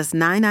tulips for just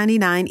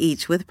 $9.99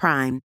 each with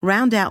Prime.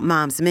 Round out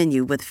Mom's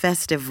menu with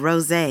festive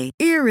rosé,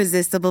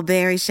 irresistible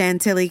berry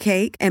chantilly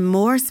cake, and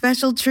more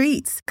special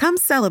treats. Come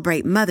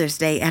celebrate Mother's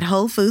Day at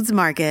Whole Foods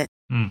Market.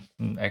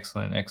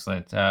 Excellent.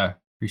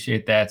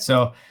 Appreciate that.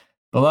 So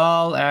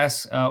Bilal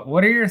asks,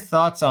 what are your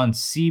thoughts on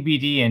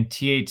CBD and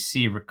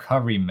THC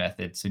recovery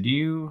methods? So do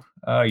you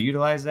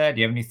utilize that?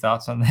 Do you have any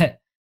thoughts on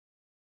that?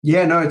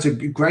 Yeah, no, it's a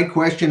great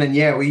question. And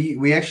yeah,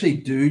 we actually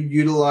do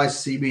utilize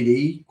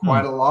CBD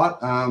quite a lot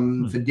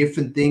for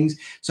different things.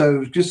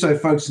 So just so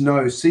folks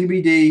know,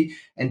 CBD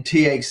and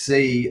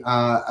THC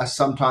are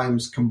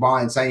sometimes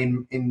combined. Say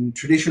in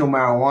traditional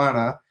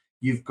marijuana,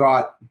 you've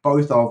got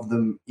both of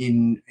them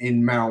in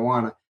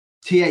marijuana.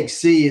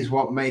 THC is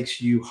what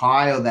makes you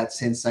high, or that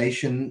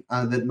sensation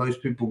that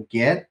most people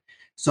get.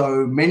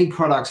 So many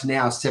products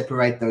now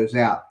separate those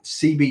out.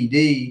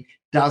 CBD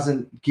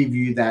doesn't give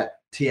you that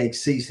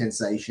THC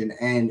sensation,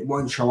 and it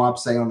won't show up,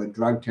 say, on a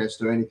drug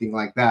test or anything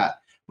like that,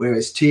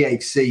 whereas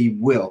THC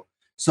will.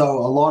 So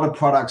a lot of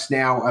products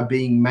now are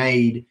being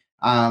made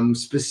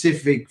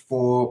specific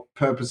for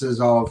purposes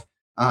of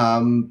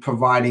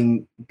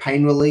providing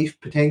pain relief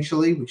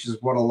potentially, which is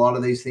what a lot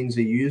of these things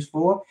are used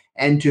for,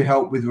 and to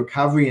help with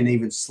recovery and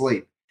even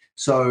sleep.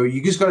 So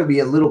you just got to be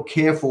a little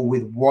careful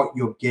with what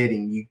you're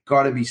getting. You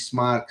got to be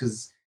smart,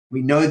 because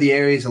we know the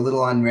area is a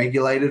little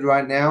unregulated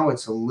right now.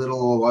 It's a little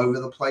all over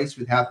the place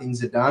with how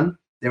things are done.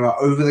 There are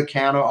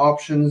over-the-counter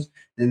options,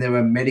 then there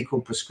are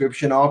medical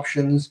prescription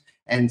options,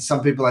 and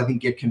some people, I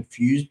think, get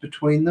confused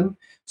between them.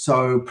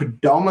 So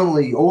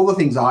predominantly, all the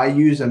things I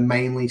use are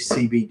mainly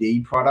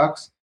CBD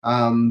products,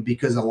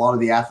 because a lot of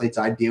the athletes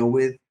I deal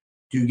with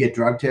do get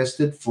drug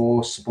tested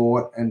for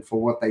sport and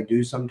for what they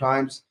do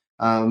sometimes.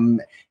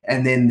 And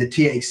then the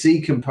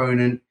THC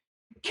component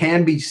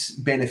can be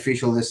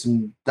beneficial. There's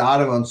some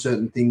data on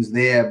certain things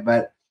there,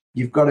 but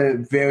you've got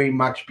to very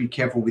much be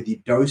careful with your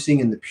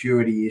dosing and the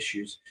purity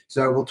issues.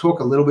 So we'll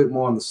talk a little bit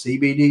more on the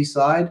CBD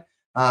side.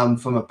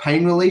 From a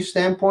pain relief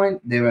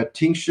standpoint, there are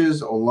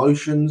tinctures or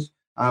lotions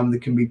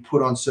that can be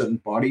put on certain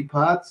body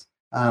parts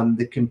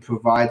that can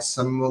provide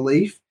some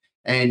relief.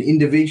 And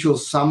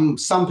individuals, some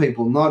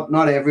people,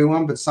 not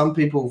everyone, but some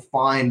people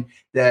find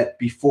that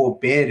before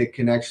bed, it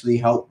can actually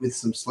help with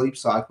some sleep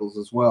cycles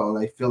as well.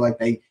 They feel like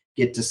they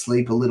get to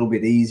sleep a little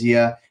bit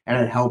easier,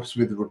 and it helps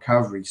with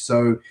recovery.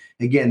 So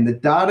again, the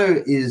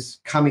data is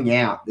coming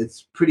out.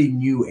 It's a pretty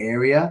new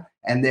area,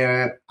 and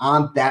there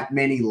aren't that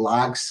many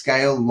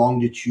large-scale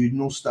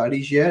longitudinal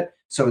studies yet.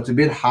 So it's a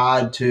bit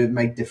hard to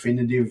make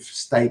definitive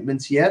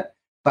statements yet.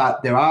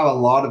 But there are a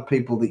lot of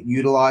people that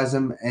utilize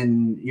them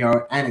and,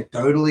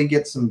 anecdotally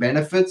get some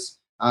benefits.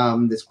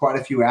 There's quite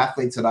a few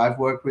athletes that I've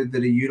worked with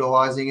that are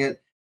utilizing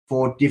it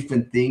for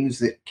different things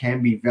that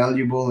can be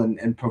valuable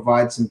and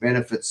provide some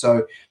benefits.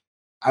 So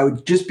I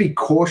would just be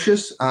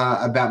cautious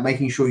about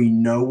making sure you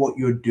know what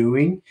you're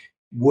doing.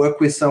 Work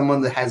with someone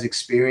that has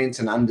experience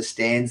and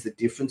understands the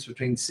difference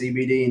between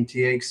CBD and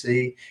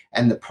THC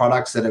and the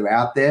products that are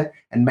out there,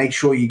 and make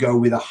sure you go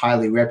with a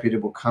highly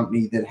reputable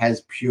company that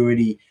has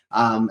purity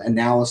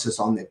analysis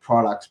on their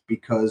products,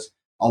 because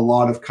a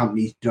lot of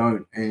companies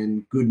don't,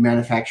 and good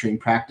manufacturing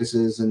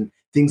practices and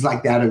things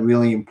like that are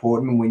really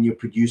important when you're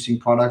producing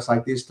products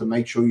like this, to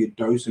make sure your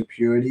dose and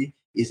purity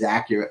is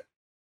accurate.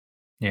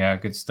 Yeah,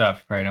 good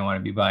stuff. Probably don't want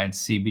to be buying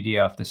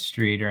CBD off the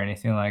street or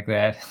anything like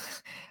that.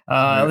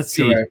 Let's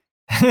see.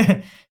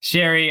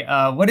 Sherry,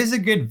 what is a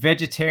good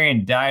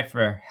vegetarian diet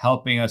for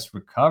helping us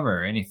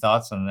recover? Any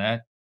thoughts on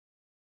that?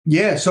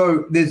 Yeah,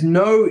 so there's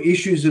no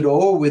issues at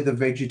all with a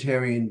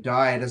vegetarian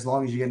diet as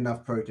long as you get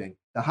enough protein.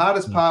 The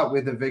hardest part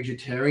with a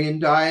vegetarian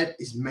diet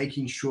is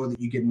making sure that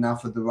you get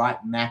enough of the right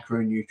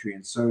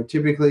macronutrients. So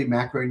typically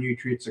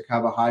macronutrients are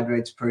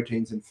carbohydrates,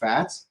 proteins, and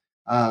fats.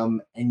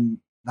 And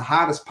the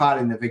hardest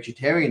part in the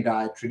vegetarian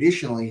diet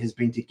traditionally has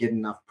been to get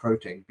enough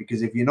protein,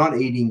 because if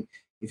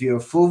you're a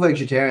full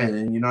vegetarian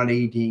and you're not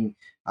eating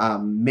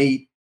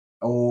meat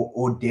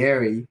or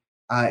dairy,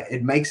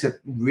 it makes it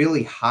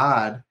really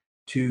hard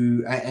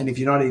to, and if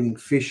you're not eating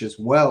fish as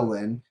well,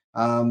 then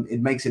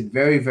it makes it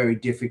very, very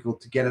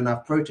difficult to get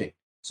enough protein.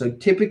 So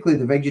typically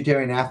the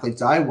vegetarian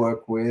athletes I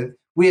work with,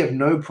 we have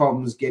no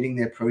problems getting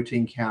their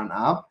protein count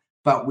up,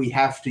 but we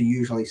have to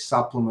usually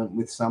supplement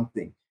with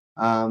something.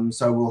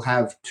 So we'll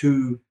have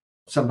 2,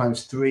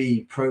 sometimes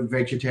 3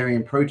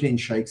 vegetarian protein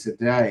shakes a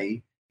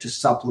day to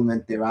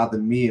supplement their other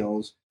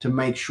meals to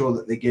make sure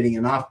that they're getting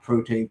enough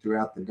protein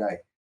throughout the day.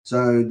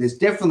 So there's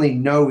definitely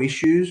no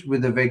issues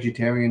with a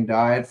vegetarian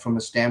diet from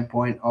a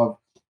standpoint of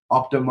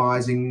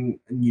optimizing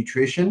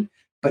nutrition,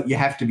 but you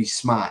have to be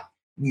smart.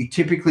 You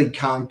typically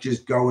can't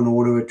just go and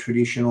order a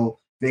traditional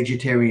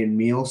vegetarian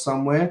meal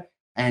somewhere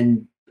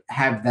and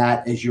have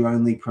that as your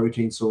only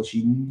protein source.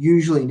 You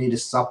usually need to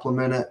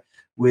supplement it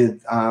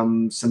with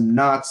some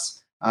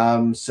nuts,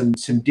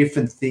 some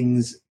different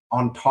things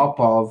on top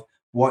of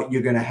what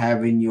you're going to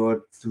have in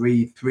your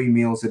three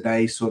meals a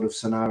day sort of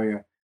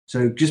scenario.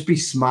 So just be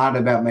smart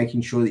about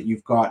making sure that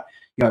you've got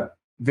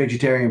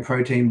vegetarian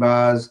protein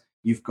bars,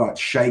 you've got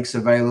shakes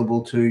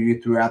available to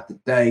you throughout the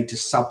day to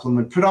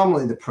supplement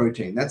predominantly the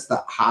protein. That's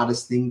the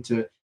hardest thing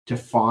to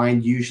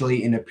find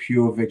usually in a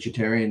pure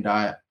vegetarian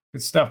diet.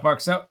 Good stuff,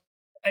 Mark. So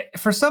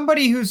for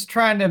somebody who's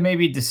trying to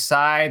maybe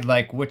decide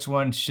like which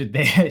one should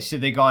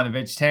they go on, a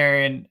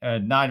vegetarian,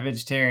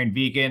 non-vegetarian,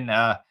 vegan,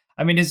 I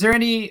mean, is there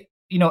any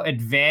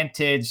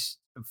advantage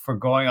for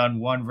going on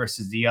one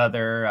versus the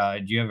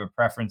other? Do you have a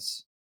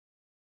preference?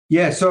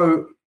 Yeah,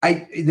 so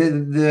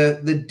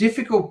the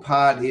difficult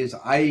part is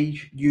I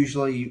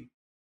usually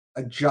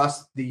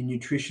adjust the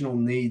nutritional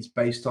needs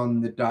based on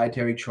the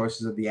dietary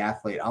choices of the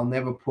athlete. I'll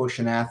never push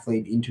an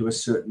athlete into a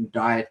certain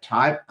diet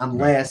type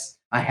unless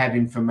I have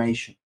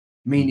information,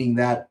 meaning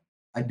that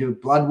I do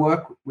blood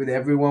work with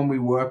everyone we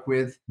work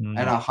with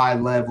at a high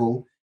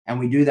level, and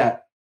we do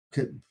that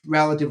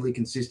relatively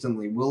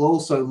consistently. We'll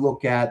also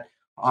look at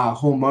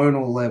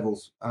hormonal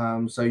levels,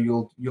 so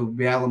you'll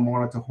be able to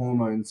monitor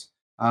hormones,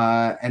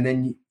 and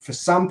then for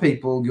some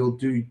people you'll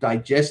do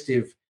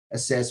digestive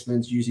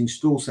assessments using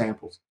stool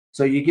samples.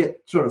 So you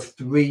get sort of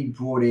 3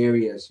 broad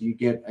areas. You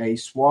get a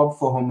swab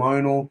for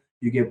hormonal,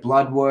 you get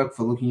blood work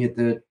for looking at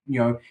the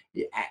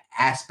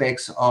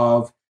aspects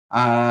of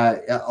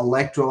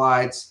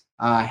electrolytes,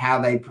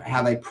 how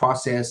they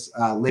process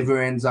liver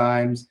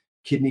enzymes,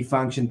 kidney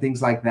function,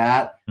 things like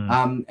that.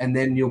 And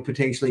then you'll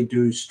potentially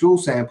do stool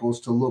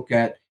samples to look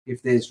at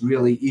if there's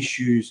really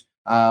issues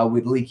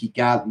with leaky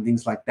gut and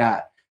things like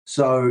that.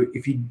 So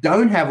if you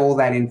don't have all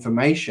that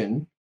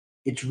information,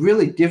 it's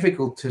really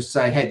difficult to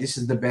say, hey, this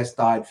is the best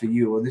diet for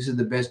you, or this is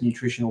the best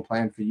nutritional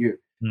plan for you.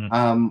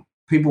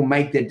 People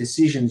make their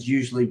decisions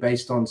usually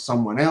based on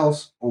someone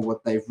else or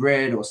what they've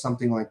read or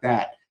something like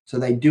that. So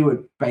they do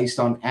it based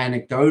on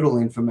anecdotal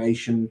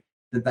information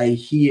that they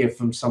hear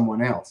from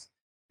someone else,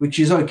 which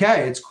is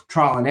okay. It's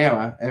trial and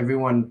error.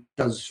 Everyone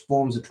does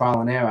forms of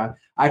trial and error.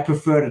 I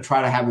prefer to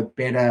try to have a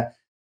better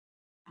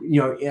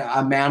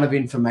amount of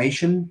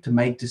information to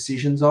make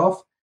decisions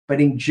of. But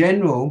in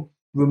general,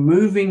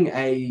 removing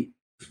a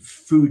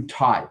food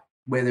type,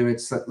 whether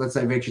it's, let's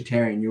say,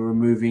 vegetarian, you're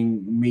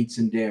removing meats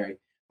and dairy,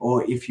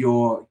 or if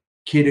you're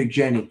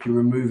ketogenic, you're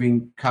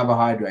removing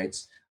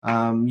carbohydrates.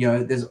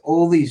 There's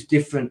all these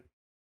different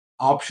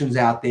options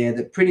out there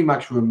that pretty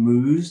much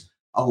removes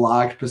a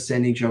large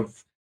percentage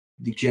of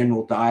the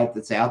general diet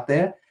that's out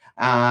there.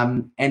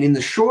 And in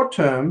the short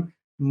term,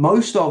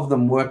 most of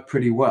them work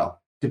pretty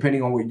well,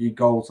 depending on what your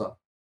goals are.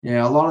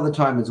 A lot of the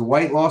time it's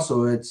weight loss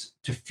or it's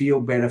to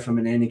feel better from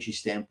an energy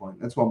standpoint.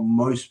 That's why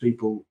most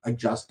people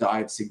adjust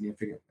diet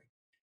significantly.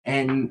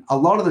 And a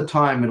lot of the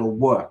time it'll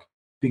work,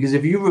 because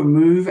if you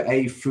remove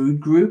a food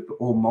group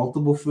or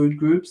multiple food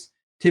groups,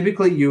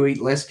 typically you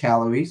eat less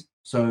calories.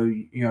 So,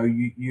 you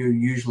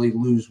usually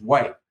lose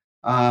weight.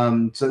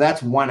 So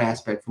that's one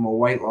aspect from a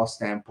weight loss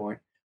standpoint.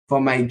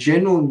 From a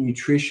general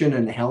nutrition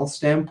and health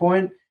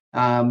standpoint,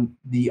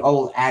 the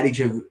old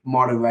adage of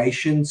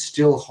moderation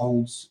still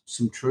holds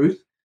some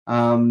truth.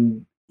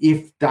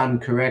 If done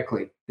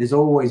correctly, there's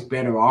always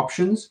better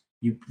options.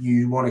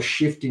 You want to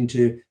shift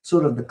into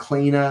sort of the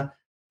cleaner,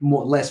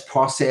 less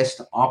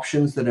processed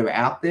options that are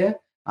out there.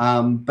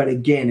 But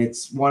again,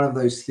 it's one of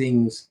those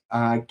things.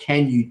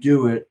 Can you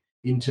do it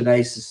in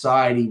today's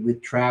society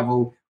with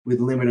travel, with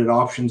limited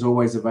options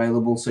always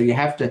available? So you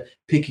have to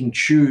pick and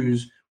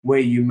choose where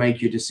you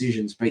make your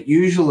decisions. But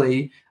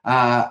usually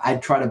I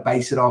try to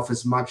base it off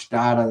as much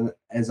data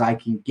as I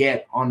can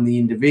get on the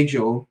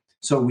individual,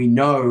 so we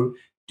know,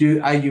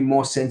 are you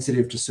more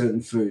sensitive to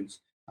certain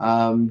foods?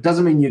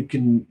 Doesn't mean you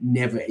can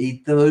never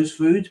eat those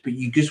foods, but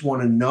you just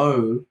want to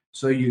know,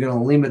 so you're going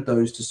to limit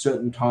those to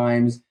certain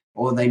times,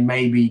 or they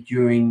may be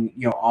during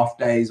off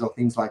days or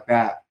things like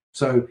that.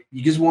 So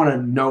you just want to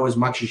know as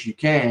much as you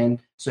can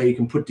so you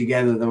can put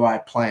together the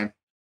right plan.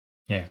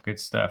 Yeah, good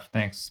stuff.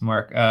 Thanks,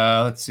 Mark.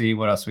 Let's see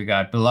what else we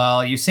got.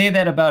 Bilal, you say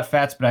that about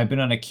fats, but I've been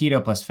on a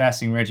keto plus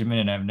fasting regimen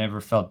and I've never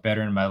felt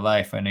better in my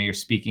life. I know you're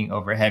speaking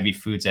over heavy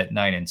foods at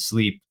night and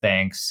sleep.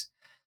 Thanks.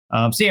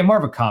 So yeah, more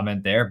of a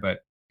comment there,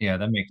 but yeah,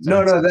 that makes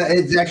No, sense. no,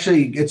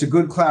 it's a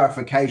good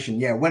clarification.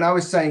 Yeah, when I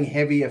was saying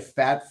heavier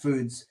fat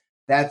foods,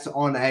 that's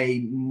on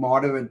a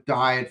moderate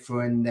diet for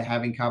when they're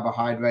having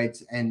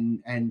carbohydrates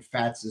and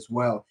fats as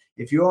well.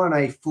 If you're on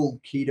a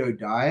full keto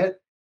diet,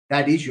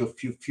 that is your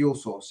fuel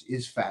source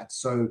is fat.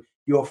 So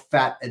you're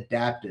fat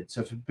adapted.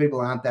 So for people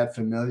who aren't that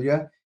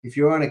familiar, if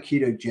you're on a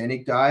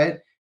ketogenic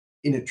diet,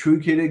 in a true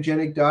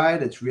ketogenic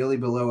diet, it's really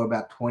below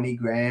about 20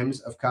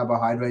 grams of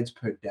carbohydrates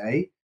per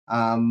day.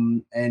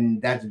 And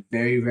that's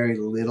very, very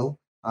little.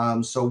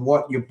 So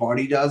what your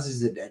body does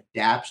is it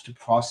adapts to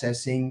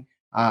processing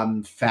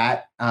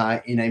fat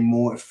in a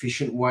more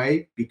efficient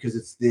way because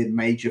it's the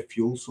major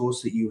fuel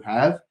source that you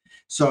have.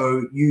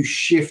 So you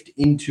shift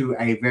into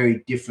a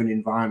very different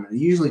environment. It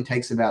usually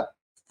takes about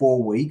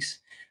 4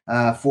 weeks,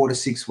 4 to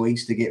 6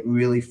 weeks to get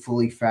really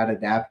fully fat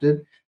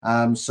adapted.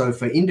 So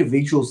for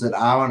individuals that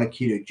are on a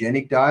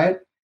ketogenic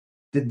diet,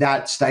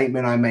 that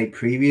statement I made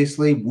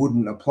previously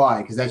wouldn't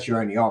apply because that's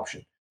your only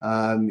option.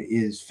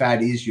 Is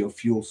fat is your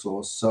fuel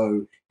source.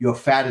 So you're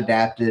fat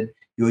adapted,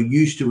 you're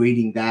used to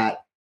eating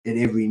that at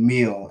every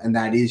meal, and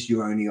that is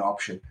your only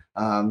option.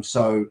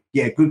 So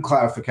yeah, good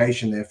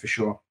clarification there for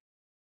sure.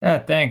 Yeah,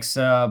 thanks,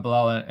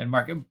 Bilal and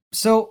Mark.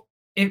 So,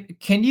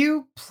 can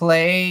you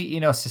play,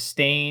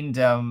 sustained,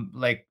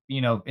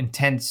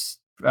 intense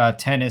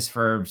tennis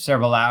for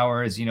several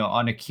hours,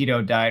 on a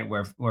keto diet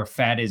where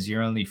fat is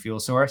your only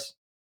fuel source?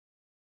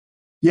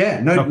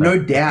 Yeah, Okay. no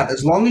doubt.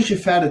 As long as you're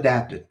fat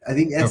adapted, I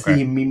think that's Okay.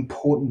 the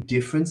important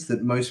difference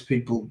that most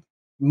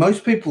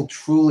people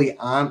truly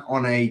aren't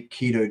on a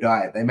keto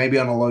diet. They may be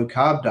on a low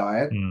carb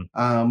diet,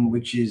 Mm.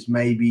 which is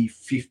maybe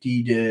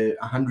 50 to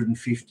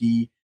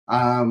 150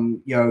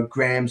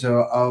 grams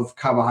of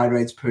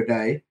carbohydrates per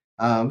day.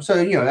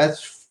 So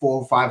that's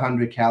 400 or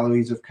 500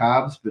 calories of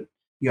carbs, but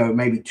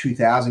maybe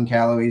 2,000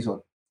 calories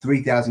or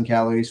 3,000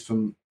 calories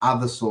from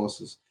other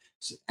sources,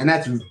 and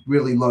that's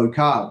really low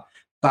carb.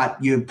 But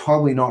you're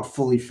probably not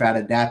fully fat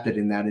adapted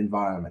in that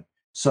environment.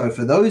 So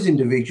for those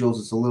individuals,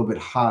 it's a little bit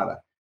harder.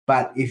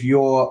 But if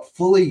you're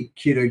fully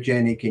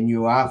ketogenic and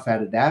you are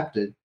fat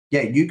adapted,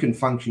 yeah, you can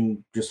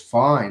function just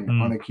fine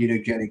on Mm. a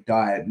ketogenic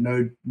diet.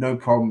 No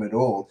problem at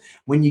all.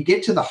 When you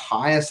get to the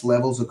highest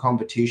levels of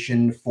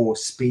competition for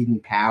speed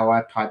and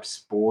power type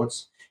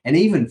sports, and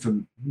even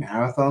for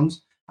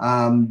marathons,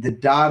 the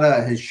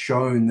data has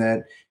shown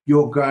that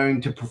you're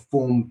going to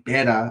perform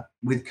better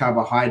with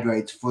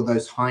carbohydrates for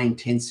those high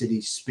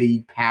intensity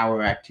speed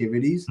power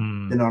activities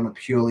Mm. than on a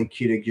purely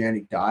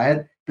ketogenic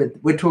diet. But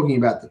we're talking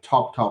about the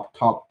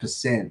top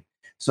percent.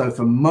 So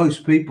for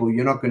most people,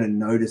 you're not going to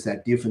notice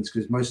that difference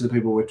because most of the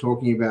people we're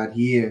talking about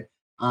here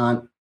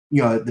aren't,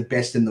 the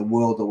best in the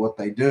world at what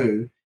they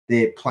do.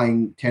 They're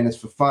playing tennis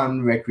for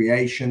fun,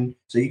 recreation.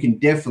 So you can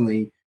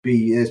definitely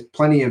there's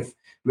plenty of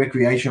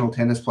recreational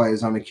tennis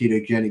players on a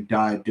ketogenic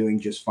diet doing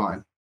just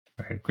fine.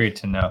 All right, great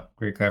to know.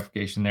 Great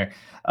clarification there.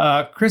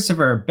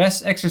 Christopher,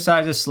 best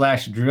exercises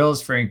 /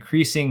 drills for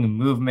increasing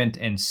movement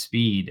and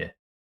speed.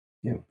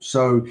 Yeah.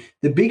 So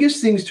the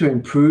biggest things to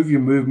improve your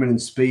movement and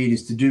speed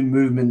is to do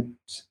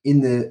movements in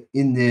the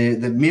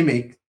that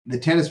mimic the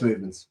tennis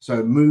movements.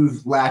 So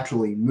move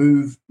laterally,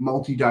 move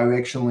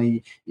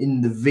multi-directionally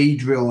in the V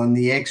drill and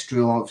the X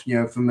drill,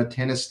 from a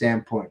tennis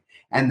standpoint,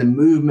 and the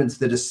movements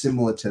that are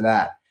similar to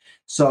that.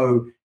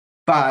 So,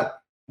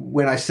 but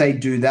when I say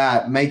do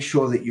that, make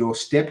sure that your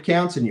step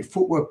counts and your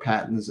footwork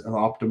patterns are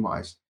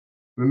optimized.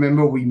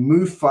 Remember, we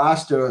move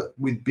faster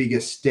with bigger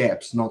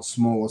steps, not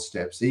smaller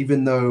steps.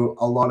 Even though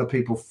a lot of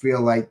people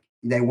feel like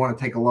they want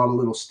to take a lot of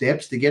little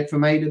steps to get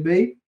from A to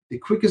B, the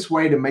quickest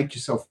way to make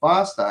yourself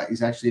faster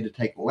is actually to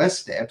take less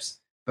steps,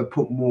 but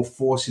put more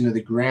force into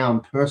the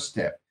ground per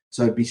step.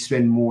 So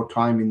spend more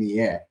time in the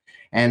air.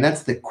 And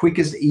that's the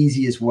quickest,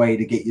 easiest way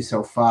to get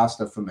yourself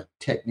faster from a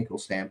technical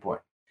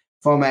standpoint.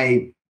 From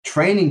a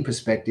training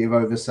perspective,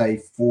 over say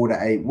 4 to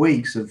 8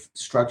 weeks of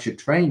structured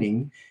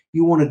training,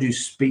 you want to do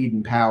speed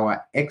and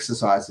power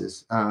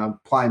exercises.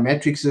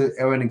 Plyometrics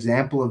are an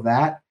example of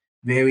that.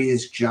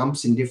 Various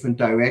jumps in different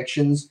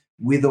directions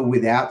with or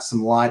without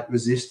some light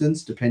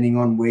resistance, depending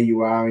on where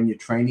you are in your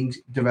training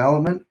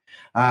development.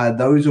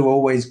 Those are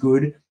always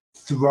good.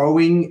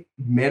 Throwing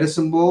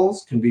medicine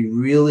balls can be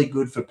really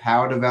good for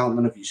power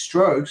development of your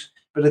strokes,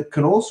 but it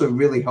can also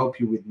really help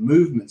you with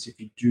movements if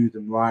you do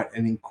them right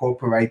and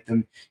incorporate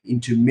them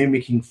into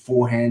mimicking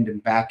forehand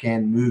and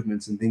backhand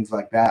movements and things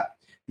like that.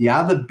 The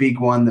other big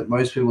one that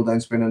most people don't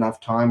spend enough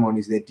time on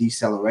is their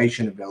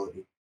deceleration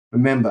ability.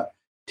 Remember,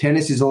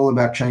 tennis is all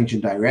about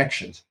changing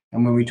directions.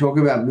 And when we talk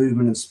about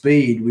movement and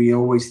speed, we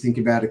always think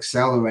about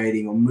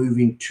accelerating or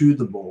moving to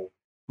the ball.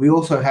 We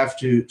also have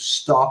to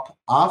stop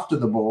after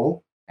the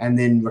ball and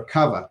then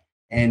recover.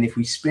 And if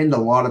we spend a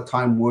lot of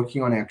time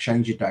working on our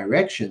change of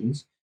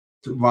directions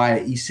via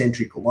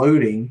eccentric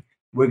loading,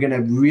 we're going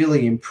to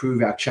really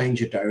improve our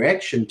change of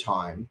direction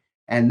time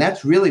And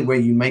that's really where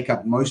you make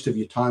up most of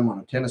your time on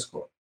a tennis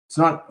court. It's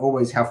not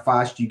always how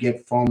fast you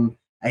get from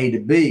A to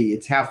B.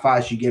 It's how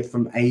fast you get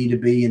from A to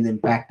B and then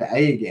back to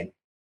A again.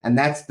 And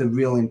that's the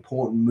real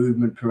important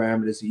movement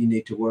parameters that you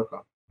need to work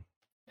on.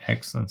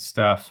 Excellent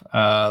stuff.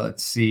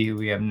 Let's see who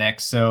we have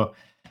next. So,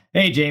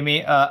 hey,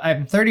 Jamie,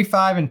 I'm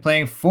 35 and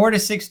playing 4 to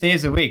 6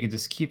 days a week. It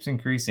just keeps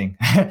increasing.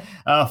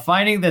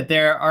 Finding that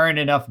there aren't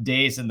enough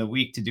days in the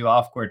week to do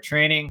off-court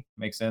training.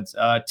 Makes sense.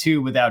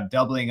 2, without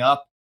doubling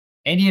up.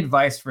 Any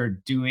advice for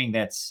doing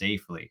that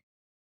safely?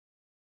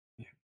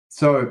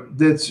 So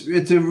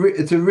it's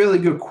a really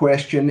good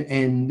question,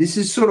 and this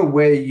is sort of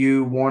where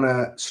you want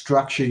to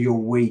structure your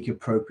week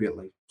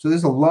appropriately. So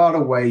there's a lot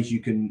of ways you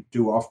can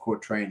do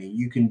off-court training.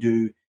 You can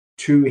do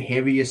 2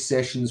 heavier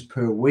sessions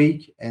per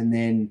week, and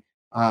then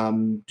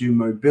do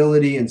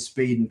mobility and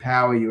speed and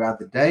power your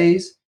other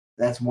days.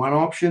 That's one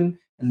option.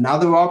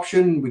 Another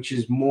option, which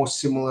is more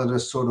similar to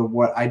sort of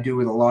what I do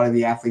with a lot of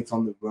the athletes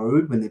on the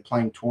road when they're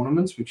playing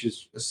tournaments, which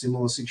is a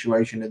similar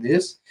situation to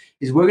this,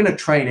 is we're going to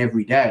train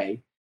every day,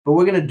 but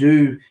we're going to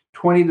do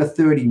 20 to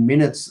 30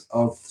 minutes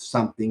of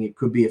something. It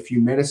could be a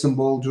few medicine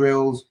ball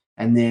drills,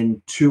 and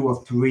then 2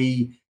 or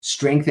 3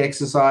 strength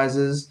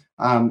exercises,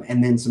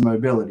 and then some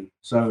mobility.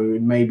 So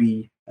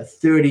maybe a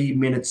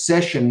 30-minute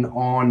session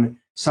on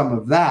some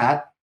of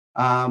that.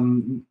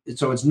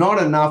 So it's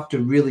not enough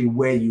to really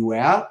wear you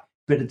out,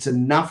 but it's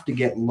enough to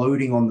get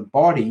loading on the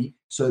body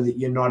so that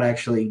you're not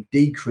actually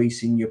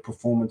decreasing your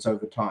performance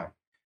over time.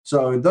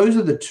 So those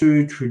are the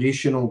 2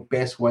 traditional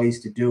best ways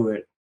to do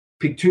it.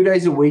 Pick 2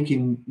 days a week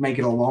and make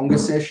it a longer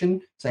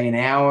session, say an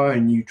hour,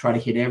 and you try to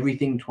hit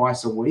everything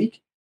twice a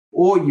week.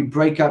 Or you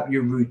break up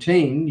your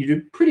routine. You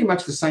do pretty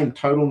much the same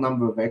total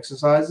number of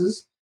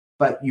exercises,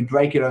 but you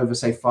break it over,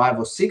 say, 5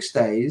 or 6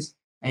 days,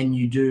 and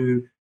you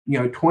do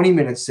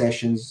 20-minute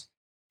sessions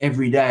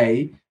every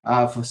day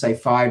for, say,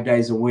 5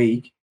 days a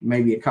week,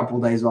 maybe a couple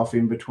of days off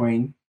in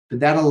between. But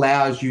that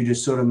allows you to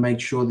sort of make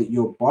sure that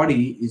your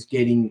body is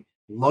getting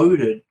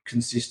loaded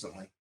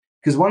consistently.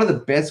 Because one of the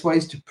best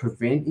ways to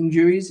prevent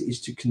injuries is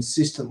to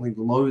consistently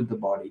load the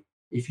body.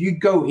 If you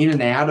go in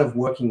and out of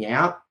working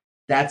out,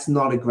 that's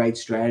not a great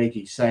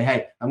strategy. Say,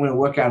 hey, I'm going to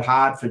work out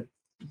hard for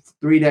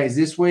 3 days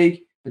this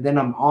week, but then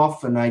I'm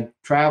off and I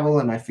travel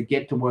and I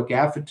forget to work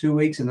out for 2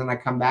 weeks, and then I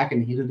come back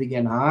and hit it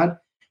again hard.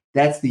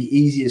 That's the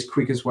easiest,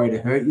 quickest way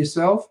to hurt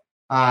yourself.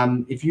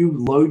 If you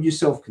load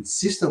yourself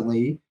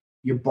consistently,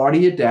 your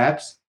body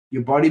adapts.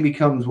 Your body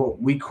becomes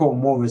what we call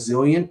more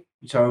resilient.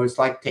 So it's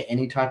like to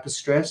any type of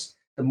stress.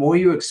 The more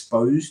you're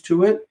exposed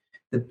to it,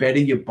 the better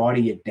your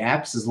body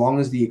adapts, as long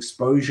as the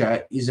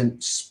exposure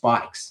isn't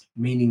spikes,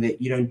 meaning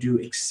that you don't do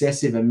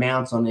excessive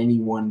amounts on any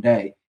one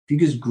day. If you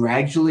just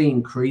gradually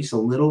increase a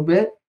little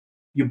bit,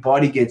 your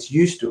body gets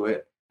used to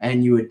it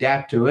and you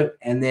adapt to it.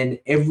 And then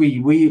we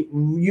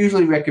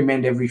usually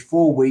recommend every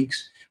 4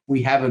 weeks,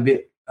 we have a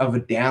bit of a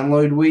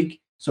download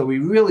week. So we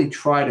really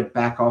try to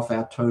back off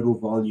our total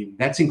volume.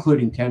 That's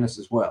including tennis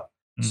as well.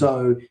 Mm.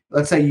 So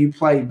let's say you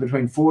play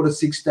between 4 to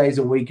 6 days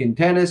a week in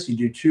tennis. You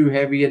do 2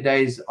 heavier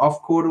days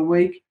off court a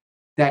week.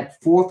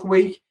 That 4th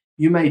week,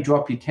 you may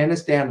drop your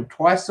tennis down to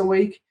twice a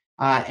week,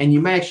 and you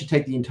may actually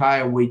take the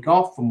entire week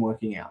off from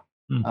working out.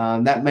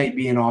 Mm. That may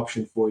be an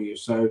option for you.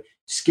 So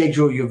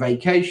schedule your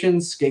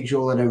vacations,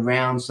 schedule it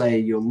around, say,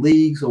 your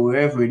leagues or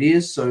wherever it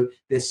is. So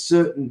there's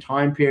certain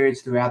time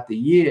periods throughout the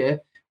year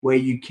where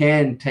you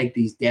can take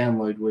these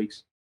download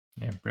weeks.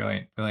 Yeah,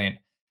 brilliant.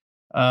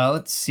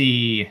 Let's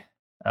see.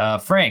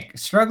 Frank,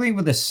 struggling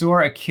with a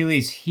sore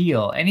Achilles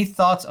heel. Any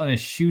thoughts on a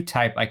shoe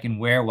type I can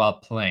wear while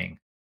playing?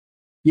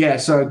 Yeah,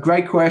 so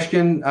great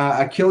question.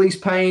 Achilles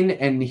pain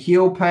and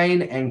heel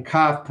pain and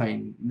calf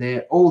pain.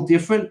 They're all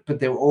different,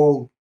 but they're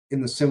all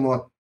in the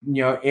similar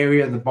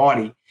area of the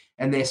body.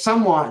 And they're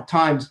somewhat at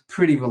times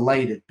pretty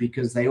related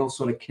because they all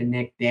sort of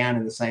connect down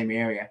in the same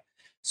area.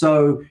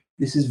 So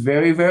this is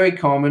very, very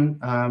common.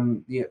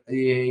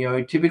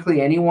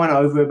 Typically anyone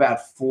over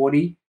about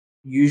 40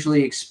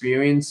 usually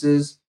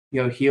experiences,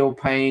 heel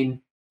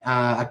pain,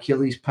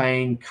 Achilles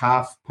pain,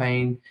 calf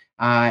pain,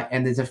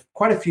 and there's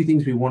quite a few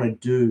things we want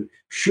to do.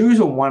 Shoes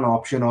are one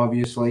option,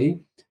 obviously.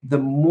 The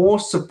more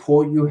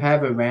support you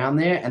have around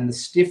there and the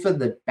stiffer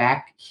the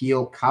back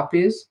heel cup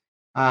is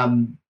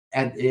of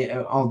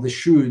the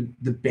shoe,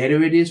 the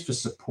better it is for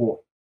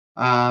support.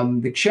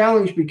 The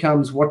challenge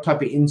becomes, what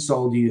type of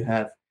insole do you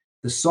have?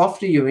 The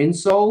softer your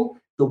insole,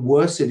 the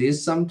worse it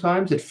is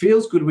sometimes. It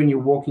feels good when you're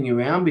walking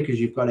around because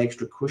you've got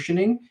extra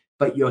cushioning,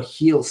 but your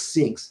heel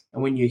sinks.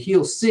 And when your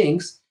heel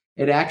sinks,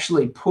 it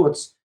actually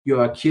puts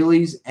your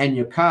Achilles and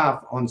your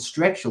calf on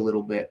stretch a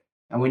little bit.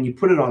 And when you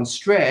put it on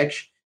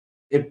stretch,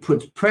 it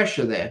puts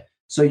pressure there.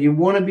 So you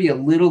want to be a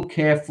little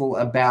careful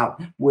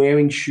about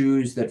wearing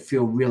shoes that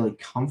feel really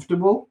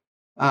comfortable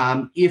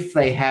if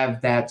they have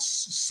that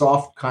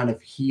soft kind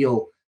of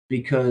heel,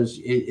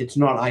 because it's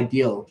not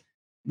ideal.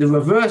 The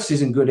reverse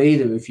isn't good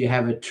either if you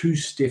have a too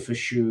stiff a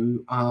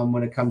shoe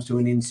when it comes to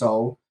an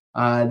insole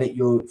that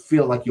you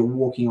feel like you're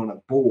walking on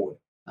a board.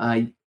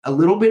 A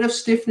little bit of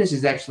stiffness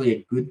is actually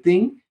a good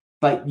thing,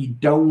 but you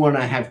don't want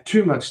to have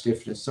too much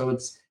stiffness. So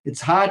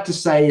it's hard to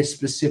say a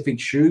specific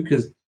shoe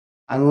because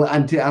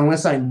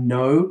unless I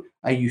know,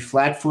 are you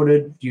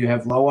flat-footed? Do you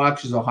have low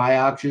arches or high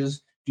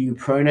arches? Do you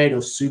pronate or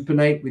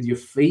supinate with your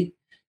feet?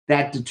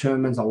 That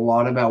determines a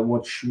lot about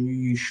what shoe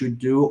you should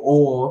do,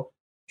 or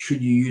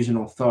should you use an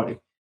orthotic.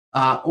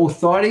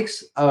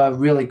 Orthotics are a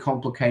really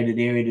complicated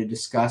area to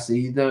discuss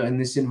either in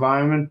this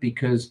environment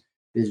because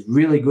there's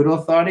really good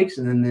orthotics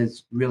and then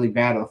there's really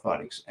bad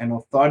orthotics. And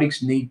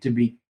orthotics need to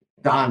be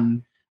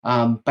done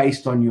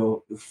based on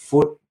your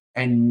foot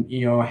and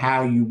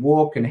how you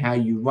walk and how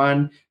you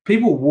run.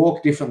 People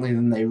walk differently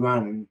than they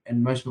run,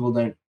 and most people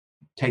don't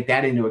take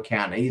that into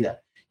account either.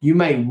 You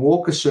may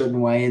walk a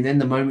certain way, and then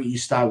the moment you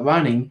start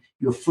running,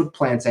 your foot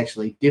plant's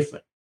actually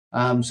different.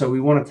 So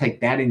we want to take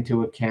that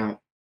into account.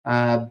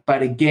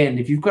 But again,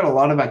 if you've got a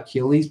lot of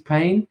Achilles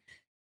pain,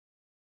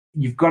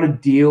 you've got to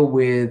deal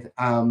with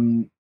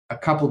a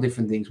couple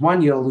different things.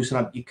 One, you got to loosen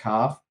up your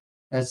calf.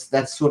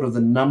 That's sort of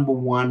the number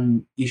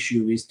one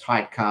issue is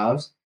tight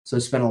calves. So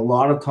spend a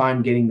lot of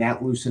time getting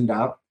that loosened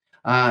up.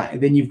 And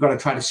then you've got to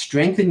try to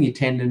strengthen your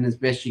tendon as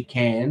best you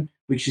can,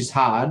 which is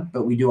hard,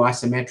 but we do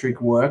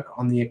isometric work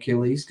on the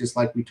Achilles, just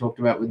like we talked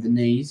about with the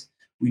knees.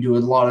 We do a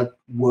lot of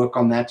work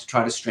on that to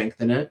try to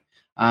strengthen it.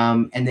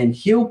 And then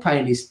heel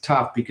pain is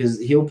tough because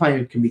heel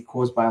pain can be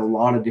caused by a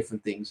lot of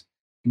different things.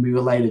 It can be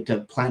related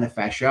to plantar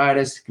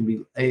fasciitis. It can be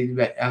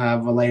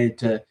related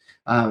to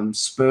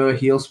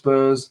heel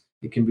spurs.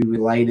 It can be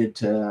related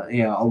to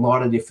a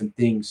lot of different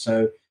things.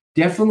 So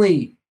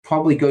definitely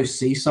probably go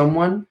see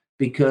someone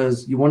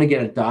because you want to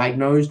get it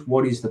diagnosed.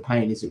 What is the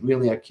pain? Is it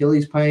really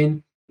Achilles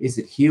pain? Is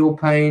it heel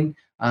pain?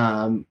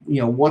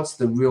 What's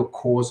the real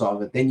cause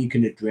of it? Then you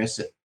can address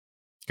it.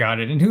 Got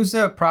it. And who's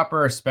a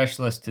proper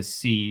specialist to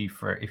see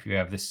for if you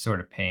have this sort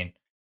of pain?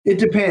 It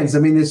depends. I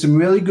mean, there's some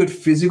really good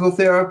physical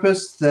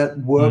therapists that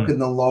work in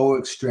the lower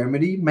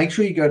extremity. Make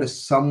sure you go to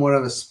somewhat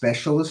of a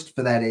specialist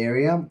for that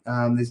area.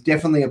 There's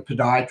definitely a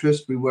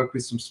podiatrist. We work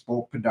with some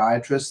sport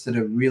podiatrists that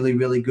are really,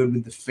 really good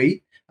with the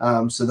feet.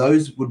 So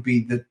those would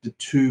be the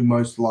two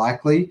most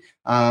likely.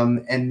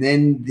 And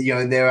then,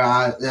 there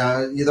are,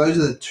 those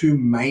are the two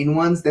main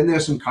ones. Then there are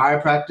some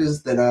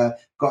chiropractors that are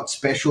got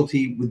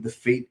specialty with the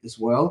feet as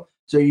well.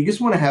 So you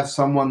just want to have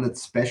someone that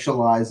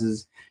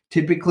specializes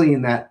typically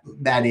in that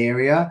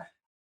area.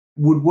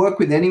 Would work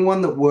with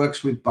anyone that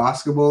works with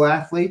basketball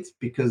athletes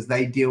because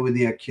they deal with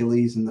the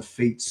Achilles and the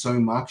feet so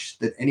much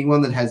that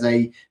anyone that has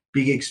a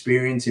big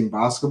experience in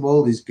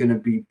basketball is going to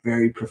be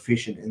very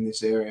proficient in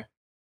this area.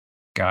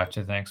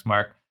 Gotcha. Thanks,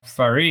 Mark.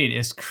 Farid,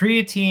 is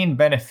creatine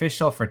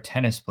beneficial for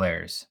tennis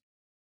players?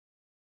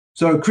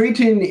 So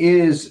creatine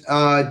is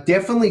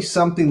definitely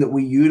something that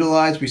we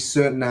utilize with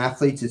certain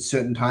athletes at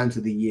certain times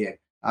of the year.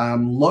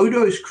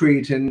 Low-dose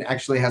creatine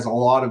actually has a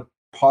lot of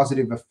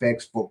positive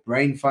effects for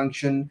brain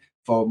function,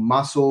 for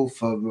muscle,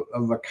 for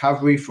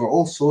recovery, for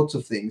all sorts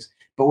of things.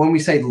 But when we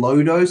say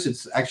low dose,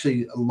 it's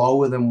actually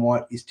lower than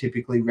what is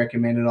typically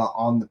recommended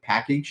on the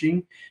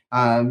packaging.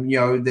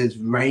 There's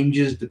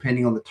ranges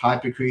depending on the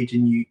type of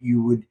creatine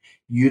you would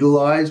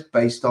utilize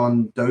based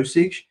on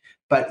dosage.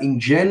 But in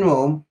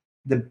general,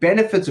 the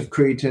benefits of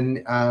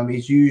creatine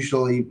is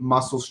usually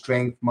muscle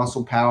strength,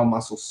 muscle power,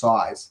 muscle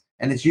size.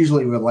 And it's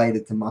usually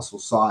related to muscle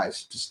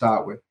size to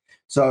start with.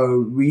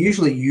 So we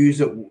usually use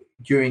it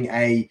during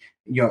a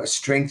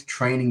strength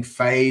training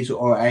phase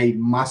or a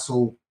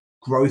muscle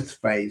growth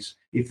phase,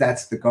 if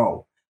that's the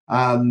goal.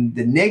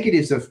 The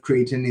negatives of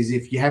creatine is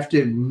if you have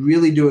to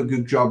really do a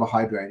good job of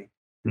hydrating.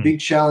 The big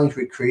challenge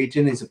with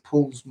creatine is it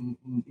pulls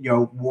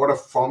water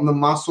from the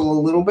muscle a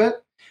little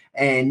bit,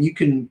 and you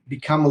can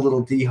become a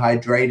little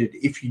dehydrated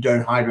if you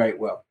don't hydrate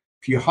well.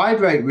 If you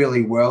hydrate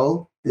really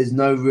well, there's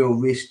no real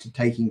risk to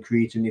taking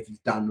creatine if it's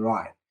done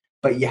right.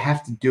 But you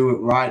have to do it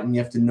right and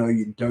you have to know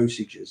your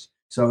dosages.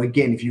 So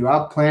again, if you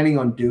are planning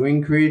on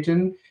doing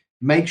creatine,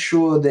 make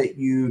sure that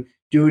you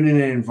do it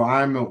in an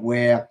environment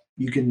where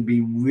you can be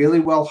really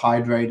well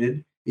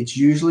hydrated. It's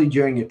usually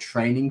during a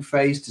training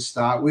phase to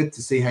start with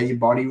to see how your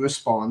body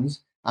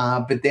responds,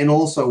 but then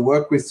also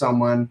work with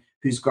someone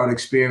who's got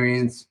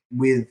experience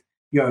with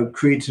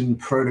creatine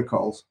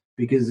protocols,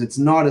 because it's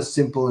not as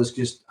simple as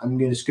I'm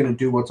just going to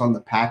do what's on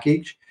the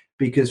package.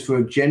 Because for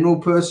a general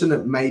person,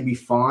 it may be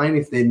fine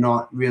if they're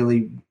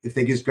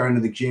just going to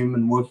the gym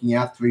and working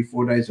out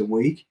 3-4 days a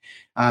week.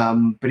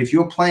 But if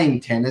you're playing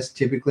tennis,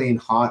 typically in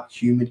hot,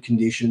 humid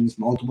conditions,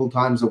 multiple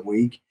times a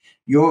week,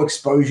 you're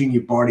exposing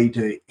your body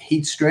to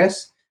heat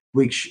stress,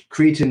 which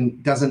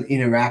creatine doesn't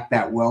interact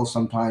that well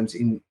sometimes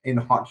in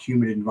hot,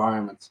 humid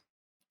environments.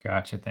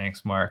 Gotcha.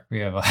 Thanks, Mark. We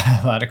have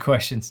a lot of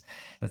questions.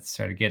 Let's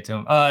try to get to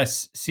them.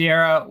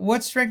 Sierra,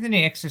 what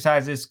strengthening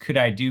exercises could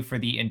I do for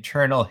the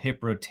internal hip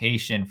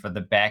rotation for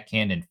the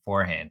backhand and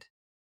forehand?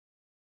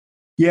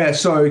 Yeah,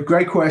 so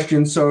great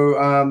question. So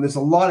there's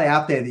a lot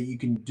out there that you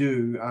can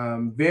do.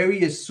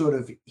 Various sort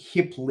of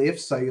hip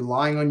lifts. So you're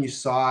lying on your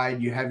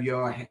side, you have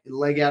your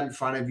leg out in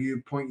front of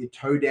you, point your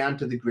toe down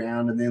to the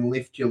ground, and then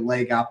lift your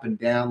leg up and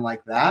down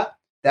like that.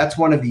 That's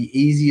one of the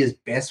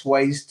easiest, best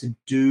ways to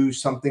do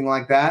something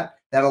like that.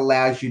 That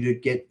allows you to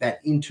get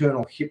that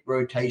internal hip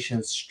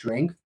rotation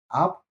strength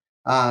up.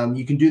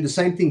 You can do the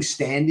same thing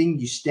standing.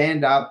 You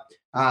stand up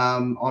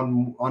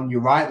on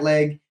your right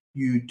leg.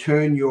 You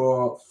turn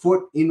your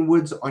foot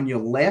inwards on your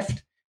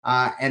left,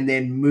 and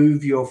then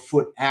move your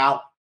foot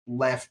out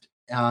left,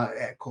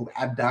 called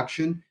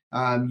abduction.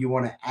 You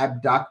want to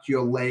abduct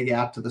your leg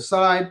out to the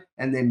side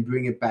and then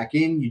bring it back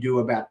in. You do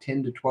about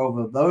 10 to 12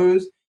 of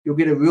those. You'll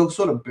get a real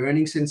sort of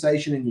burning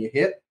sensation in your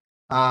hip.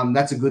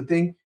 That's a good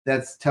thing.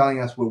 That's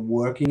telling us we're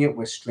working it.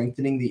 We're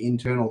strengthening the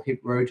internal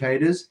hip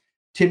rotators.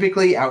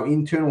 Typically, our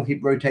internal hip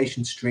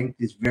rotation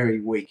strength is very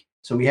weak.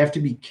 So we have to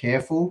be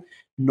careful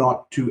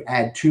not to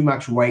add too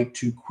much weight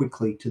too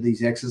quickly to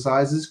these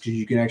exercises because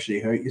you can actually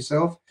hurt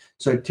yourself.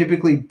 So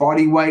typically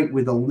body weight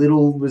with a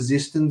little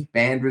resistance,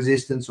 band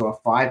resistance, or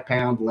a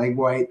 5-pound leg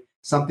weight,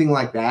 something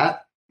like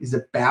that is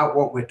about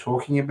what we're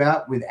talking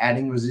about with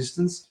adding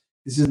resistance.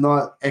 This is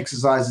not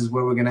exercises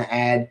where we're going to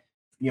add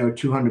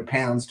 200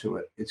 pounds to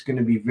it. It's going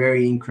to be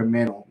very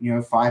incremental,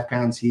 5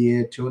 pounds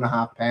here,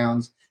 2.5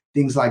 pounds,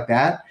 things like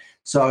that.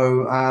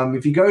 So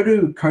if you go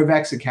to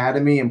Kovacs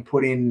Academy and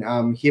put in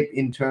hip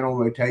internal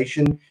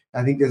rotation,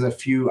 I think there's a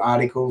few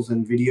articles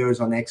and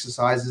videos on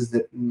exercises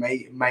that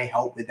may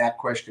help with that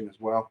question as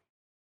well.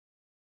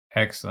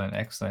 Excellent.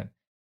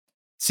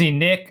 See,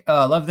 Nick,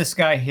 love this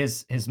guy.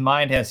 His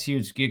mind has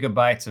huge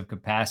gigabytes of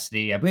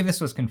capacity. I believe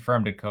this was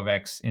confirmed at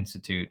Kovacs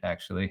Institute,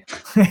 actually.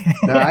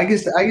 No, I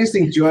just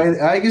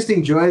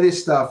enjoy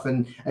this stuff,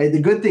 and the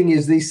good thing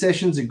is these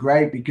sessions are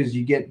great because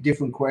you get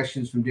different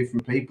questions from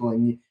different people,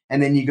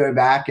 and then you go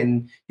back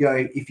and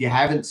if you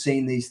haven't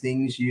seen these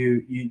things,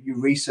 you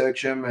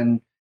research them.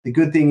 And the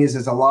good thing is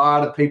there's a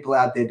lot of people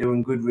out there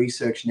doing good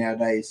research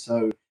nowadays,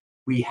 so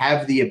we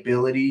have the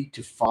ability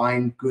to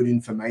find good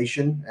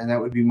information, and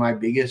that would be my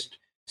biggest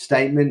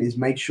statement is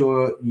make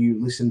sure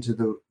you listen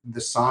to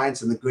the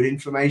science and the good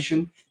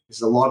information.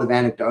 There's a lot of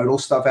anecdotal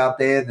stuff out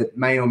there that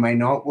may or may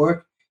not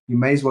work. You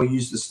may as well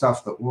use the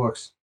stuff that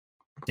works.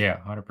 Yeah,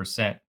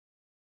 100%.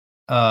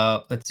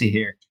 Let's see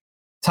here.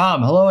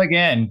 Tom, hello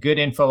again. Good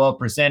info, well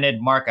presented.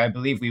 Mark, I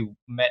believe we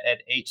met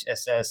at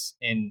HSS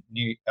in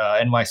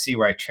NYC,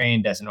 where I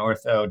trained as an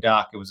ortho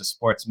doc. It was a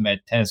sports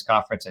med tennis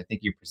conference. I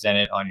think you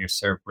presented on your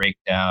serve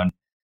breakdown.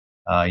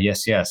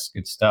 Yes,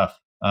 good stuff.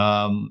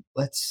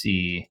 Let's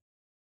see.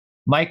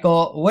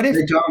 Michael, what if...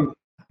 Hey, Tom.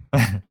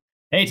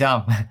 Hey,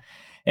 Tom.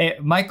 Hey,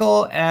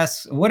 Michael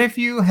asks, what if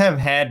you have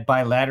had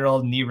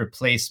bilateral knee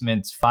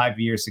replacements 5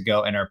 years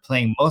ago and are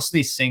playing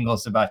mostly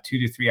singles about 2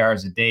 to 3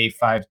 hours a day,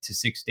 5 to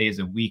 6 days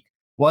a week?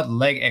 What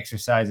leg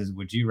exercises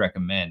would you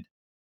recommend?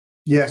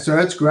 Yeah, so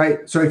that's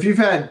great. So if you've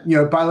had,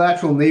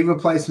 bilateral knee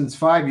replacements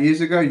 5 years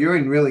ago, you're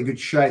in really good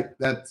shape.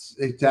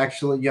 It's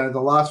actually,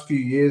 the last few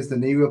years, the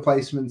knee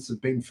replacements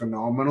have been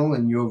phenomenal,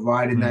 and you're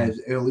right in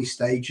those early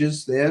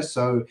stages there.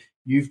 So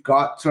you've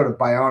got sort of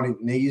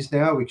bionic knees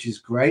now, which is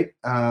great.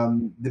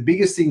 The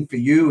biggest thing for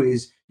you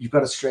is you've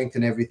got to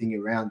strengthen everything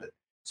around it.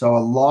 So a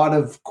lot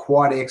of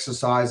quad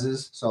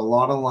exercises, so a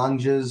lot of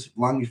lunges,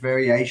 lunge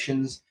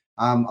variations,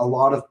 a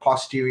lot of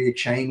posterior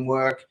chain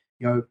work.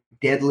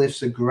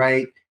 Deadlifts are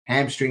great.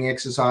 Hamstring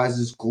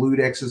exercises, glute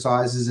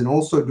exercises, and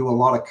also do a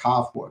lot of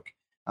calf work.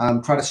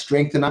 Try to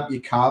strengthen up your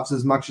calves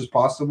as much as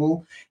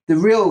possible. The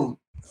real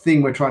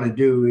thing we're trying to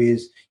do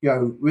is,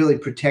 really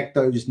protect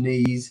those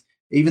knees,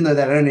 even though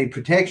they don't need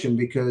protection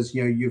because,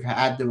 you've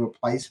had the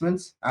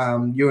replacements.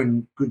 You're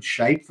in good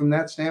shape from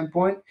that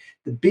standpoint.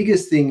 The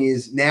biggest thing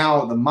is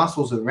now the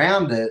muscles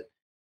around it,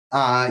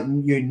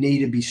 you need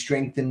to be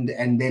strengthened,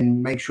 and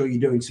then make sure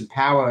you're doing some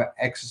power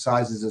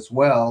exercises as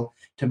well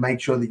to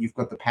make sure that you've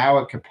got the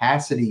power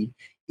capacity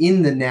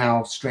in the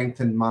now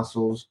strengthened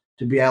muscles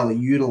to be able to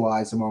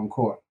utilize them on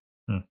court.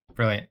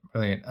 Brilliant.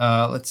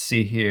 Let's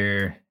see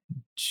here.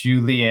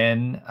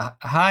 Julian.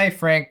 Hi,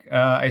 Frank.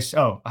 Hi,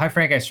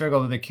 Frank. I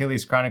struggled with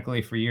Achilles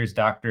chronically for years.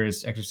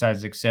 Doctors,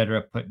 exercises,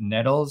 etc. put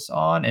nettles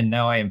on, and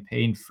now I am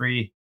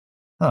pain-free.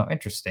 Oh,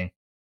 interesting.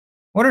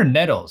 What are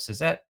nettles? Is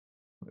that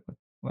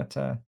what?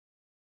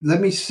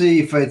 Let me see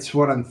if it's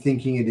what I'm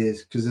thinking it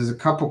is, because there's a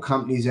couple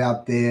companies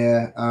out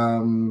there.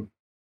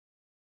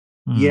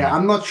 Yeah,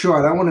 I'm not sure.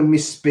 I don't want to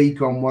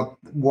misspeak on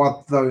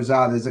what those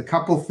are. There's a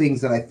couple things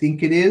that I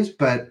think it is,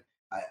 but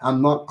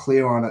I'm not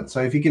clear on it.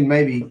 So if you can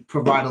maybe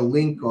provide a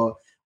link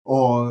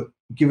or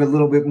give a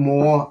little bit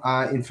more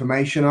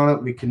information on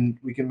it, we can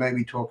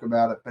maybe talk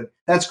about it. But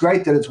that's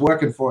great that it's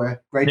working for you.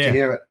 Great to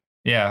hear it.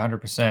 Yeah,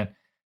 100%.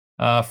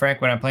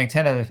 Frank, when I'm playing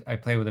tennis, I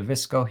play with a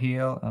Visco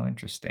heel. Oh,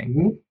 interesting.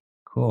 Mm-hmm.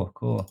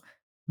 Cool.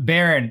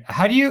 Baron,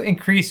 how do you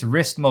increase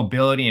wrist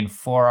mobility and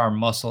forearm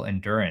muscle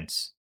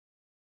endurance?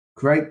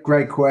 Great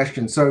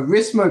question. So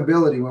wrist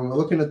mobility, when we're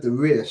looking at the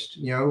wrist,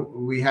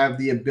 we have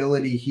the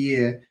ability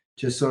here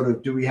to sort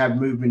of, do we have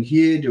movement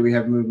here? Do we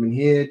have movement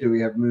here? Do we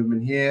have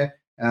movement here?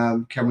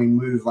 Can we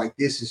move like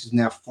this? This is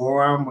now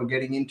forearm. We're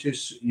getting into,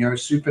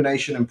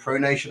 supination and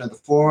pronation of the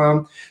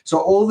forearm. So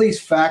all these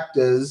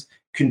factors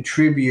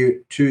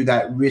contribute to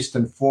that wrist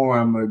and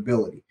forearm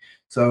mobility.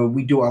 So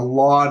we do a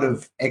lot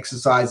of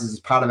exercises as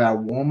part of our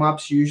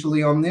warm-ups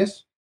usually on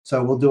this.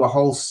 So we'll do a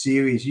whole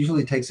series,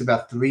 usually takes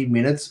about 3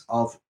 minutes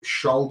of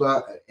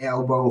shoulder,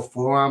 elbow,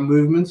 forearm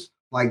movements,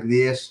 like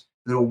this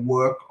that'll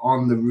work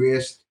on the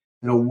wrist,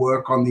 that'll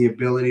work on the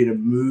ability to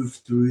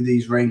move through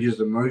these ranges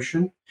of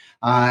motion.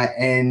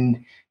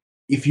 And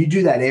if you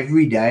do that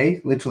every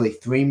day, literally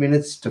 3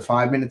 minutes to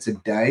 5 minutes a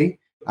day,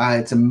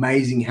 it's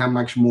amazing how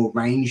much more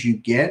range you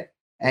get.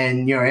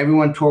 And,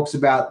 everyone talks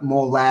about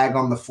more lag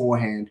on the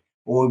forehand,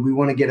 or we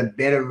want to get a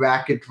better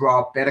racket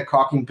drop, better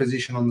cocking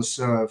position on the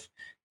serve.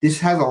 This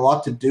has a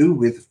lot to do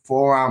with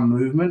forearm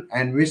movement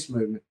and wrist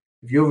movement.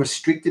 If you're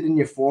restricted in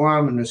your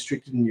forearm and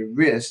restricted in your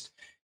wrist,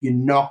 you're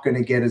not going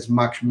to get as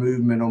much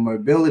movement or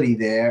mobility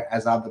there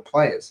as other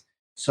players.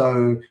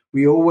 So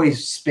we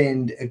always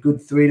spend a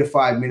good 3 to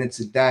 5 minutes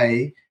a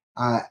day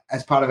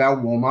as part of our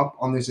warm-up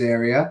on this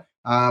area.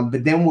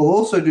 But then we'll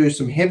also do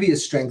some heavier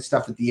strength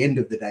stuff at the end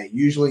of the day,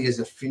 usually as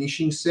a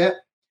finishing set.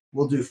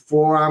 We'll do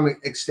forearm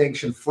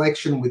extension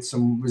flexion with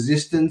some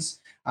resistance.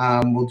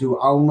 We'll do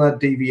ulnar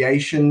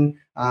deviation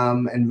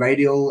and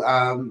radial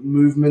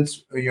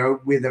movements,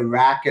 with a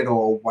racket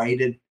or a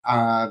weighted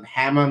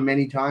hammer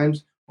many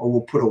times, or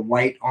we'll put a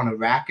weight on a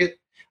racket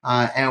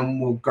and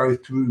we'll go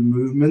through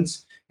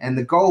movements. And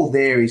the goal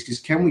there is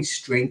just, can we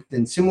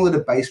strengthen, similar to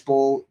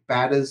baseball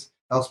batters,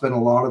 they'll spend a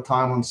lot of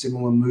time on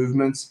similar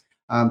movements.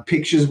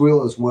 Pitchers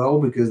will as well,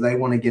 because they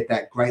want to get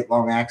that great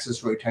long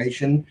axis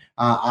rotation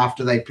as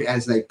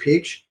they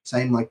pitch,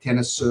 same like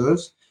tennis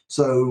serves.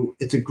 So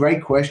it's a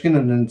great question,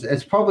 and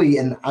it's probably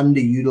an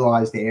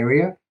underutilized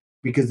area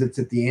because it's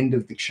at the end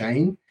of the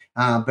chain,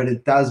 but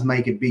it does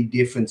make a big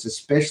difference,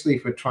 especially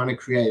if we're trying to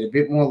create a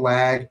bit more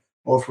lag,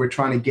 or if we're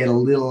trying to get a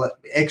little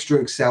extra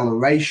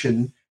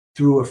acceleration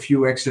through a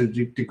few extra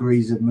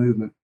degrees of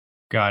movement.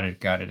 Got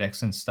it.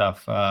 Excellent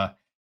stuff.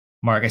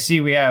 Mark, I see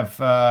we have,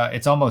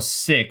 it's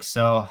almost 6,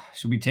 so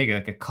should we take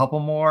like a couple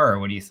more, or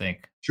what do you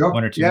think? Sure.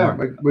 1 or 2 more?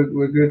 Yeah,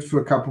 we're good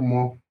for a couple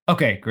more.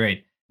 Okay,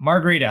 great.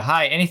 Margarita,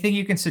 hi. Anything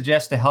you can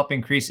suggest to help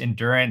increase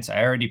endurance?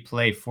 I already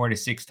play 4 to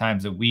 6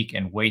 times a week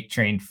and weight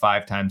train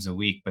 5 times a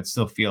week, but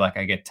still feel like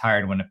I get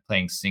tired when I'm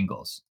playing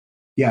singles.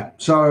 Yeah,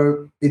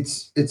 so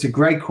it's a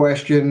great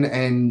question,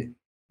 and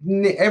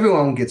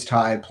everyone gets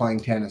tired playing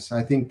tennis.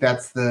 I think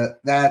that's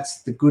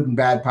the good and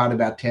bad part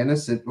about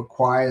tennis. It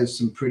requires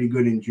some pretty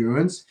good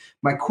endurance.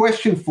 My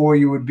question for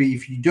you would be,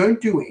 if you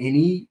don't do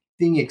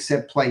anything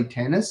except play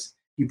tennis,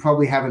 you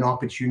probably have an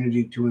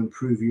opportunity to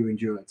improve your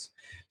endurance.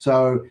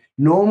 So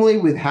normally,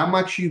 with how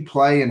much you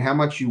play and how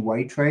much you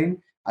weight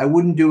train, I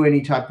wouldn't do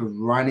any type of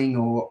running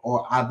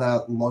or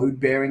other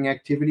load-bearing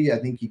activity. I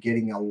think you're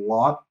getting a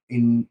lot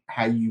in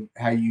how you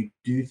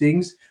do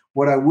things.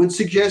 What I would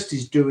suggest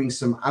is doing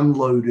some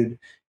unloaded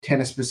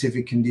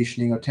tennis-specific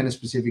conditioning or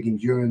tennis-specific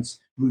endurance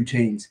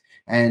routines.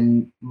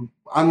 And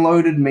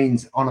unloaded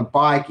means on a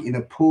bike, in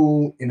a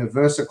pool, in a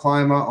Versa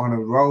climber, on a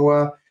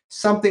rower,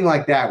 something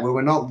like that, where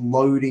we're not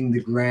loading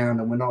the ground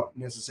and we're not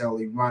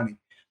necessarily running.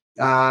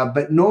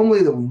 But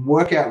normally the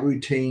workout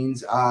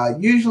routines are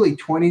usually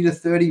 20 to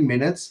 30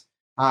 minutes,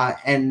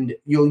 and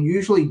you'll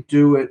usually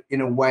do it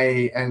in a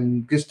way,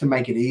 and just to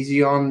make it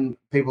easy on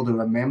people to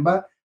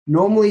remember,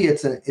 normally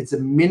it's a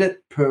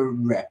minute per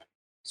rep.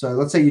 So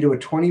let's say you do a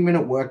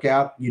 20-minute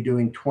workout, you're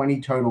doing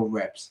 20 total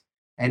reps,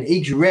 and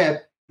each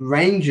rep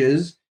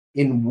ranges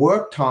in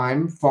work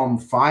time from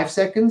 5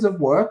 seconds of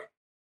work,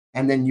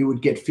 and then you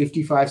would get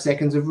 55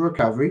 seconds of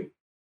recovery,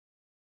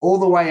 all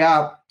the way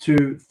up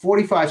to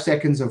 45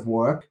 seconds of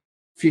work,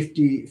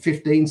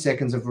 15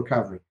 seconds of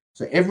recovery.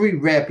 So every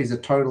rep is a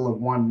total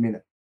of 1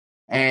 minute.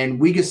 And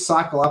we just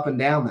cycle up and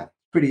down that.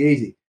 Pretty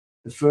easy.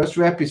 The first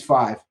rep is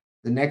 5.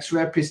 The next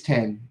rep is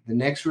 10. The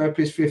next rep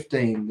is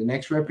 15. The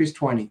next rep is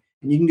 20.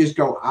 And you can just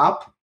go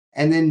up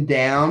and then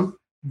down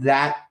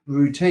that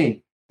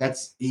routine.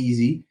 That's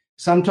easy.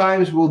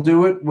 Sometimes we'll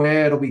do it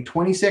where it'll be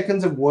 20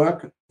 seconds of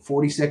work,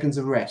 40 seconds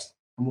of rest.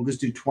 And we'll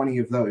just do 20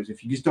 of those.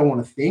 If you just don't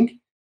want to think,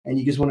 and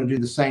you just want to do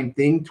the same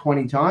thing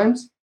 20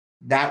 times,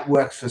 that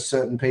works for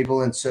certain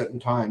people and certain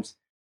times.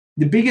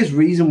 The biggest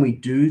reason we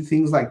do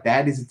things like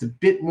that is it's a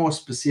bit more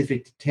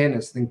specific to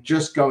tennis than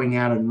just going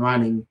out and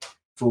running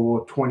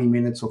for 20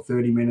 minutes or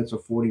 30 minutes or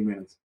 40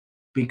 minutes.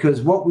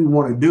 Because what we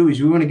want to do is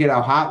we want to get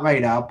our heart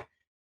rate up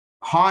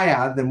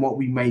higher than what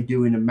we may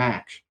do in a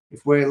match.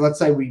 If let's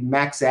say we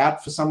max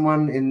out for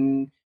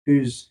someone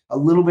who's a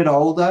little bit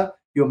older,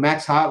 your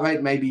max heart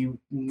rate may be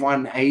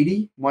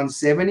 180,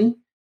 170.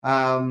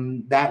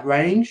 That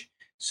range.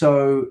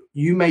 So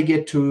you may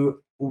get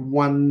to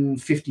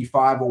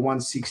 155 or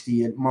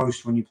 160 at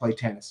most when you play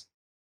tennis.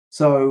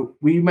 So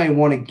we may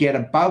want to get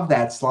above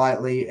that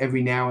slightly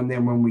every now and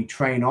then when we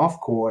train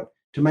off court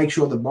to make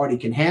sure the body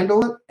can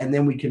handle it, and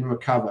then we can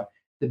recover.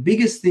 The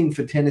biggest thing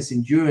for tennis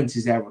endurance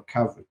is our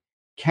recovery.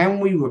 Can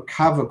we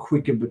recover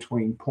quicker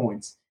between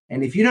points?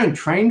 And if you don't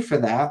train for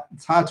that,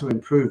 it's hard to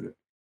improve it.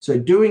 So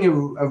doing a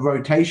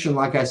rotation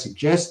like I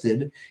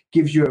suggested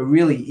gives you a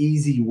really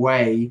easy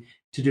way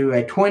to do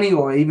a 20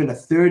 or even a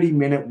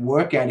 30-minute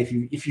workout if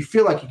you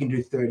feel like you can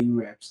do 30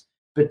 reps.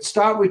 But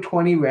start with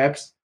 20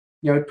 reps.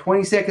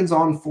 20 seconds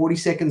on, 40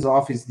 seconds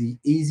off is the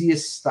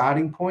easiest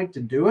starting point to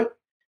do it,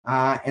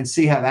 and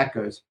see how that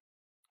goes.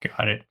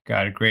 Got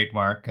it. Great,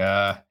 Mark.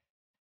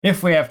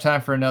 If we have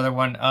time for another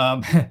one,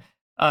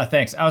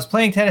 Thanks. I was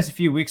playing tennis a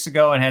few weeks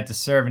ago and had to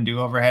serve and do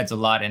overheads a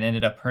lot and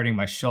ended up hurting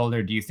my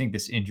shoulder. Do you think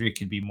this injury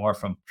could be more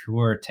from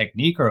pure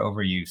technique or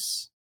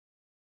overuse?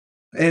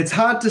 It's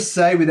hard to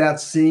say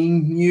without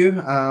seeing you,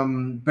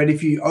 but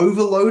if you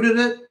overloaded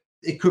it,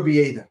 it could be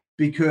either.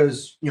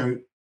 Because,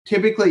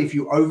 typically if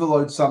you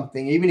overload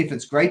something, even if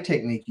it's great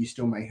technique, you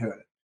still may hurt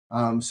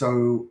it.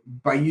 So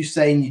by you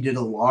saying you did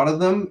a lot of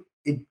them,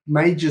 it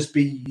may just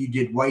be you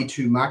did way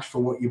too much for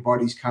what your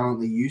body's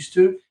currently used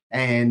to,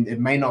 and it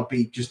may not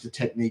be just a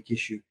technique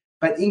issue.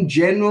 But in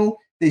general,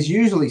 there's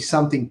usually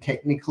something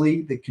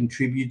technically that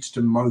contributes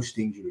to most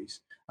injuries.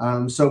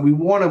 So we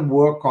want to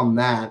work on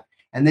that,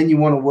 and then you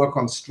want to work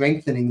on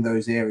strengthening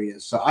those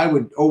areas. So I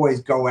would always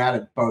go at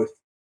it both.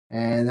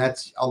 And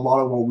that's a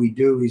lot of what we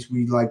do is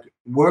we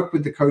work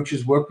with the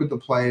coaches, work with the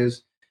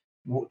players.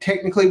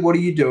 Technically, what are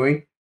you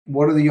doing?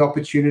 What are the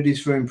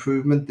opportunities for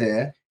improvement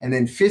there? And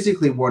then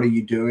physically, what are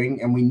you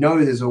doing? And we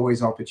know there's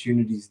always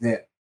opportunities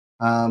there.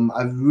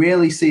 I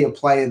rarely see a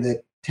player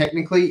that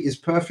technically is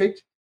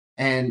perfect,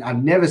 and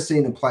I've never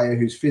seen a player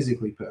who's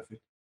physically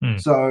perfect.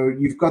 So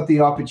you've got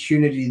the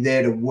opportunity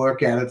there to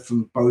work at it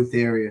from both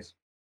areas.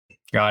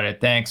 Got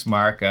it. Thanks,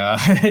 Mark.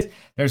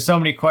 There's so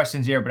many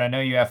questions here, but I know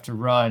you have to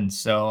run.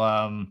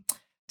 So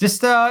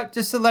just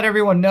to let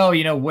everyone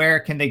know,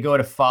 where can they go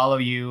to follow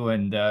you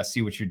and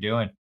see what you're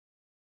doing?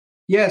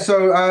 Yeah,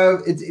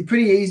 so it's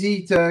pretty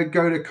easy to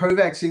go to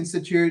Kovacs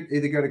Institute.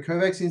 Either go to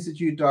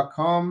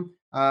kovacsinstitute.com.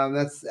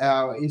 That's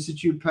our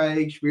institute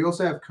page. We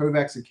also have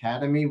Kovacs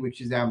Academy,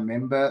 which is our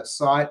member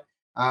site,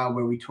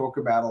 where we talk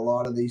about a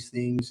lot of these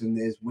things. And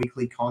there's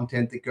weekly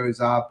content that goes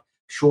up,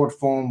 short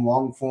form,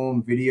 long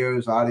form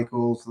videos,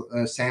 articles,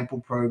 sample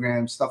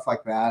programs, stuff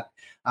like that.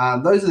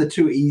 Those are the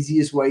two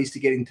easiest ways to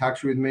get in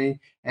touch with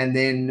me. And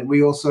then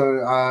we also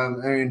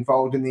are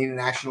involved in the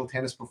International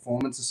Tennis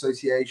Performance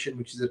Association,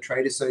 which is a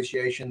trade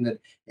association that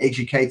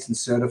educates and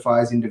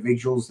certifies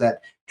individuals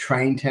that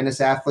train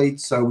tennis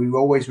athletes. So we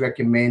always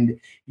recommend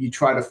you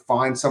try to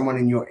find someone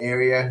in your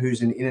area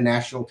who's an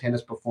International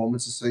Tennis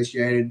Performance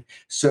Associated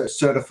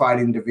certified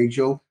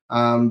individual,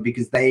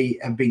 because they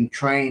have been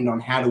trained on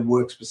how to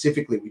work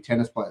specifically with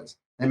tennis players.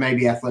 They may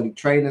be athletic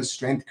trainers,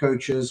 strength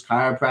coaches,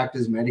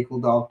 chiropractors, medical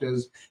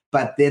doctors,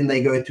 but then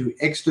they go through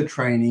extra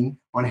training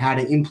on how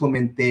to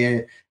implement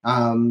their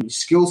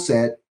skill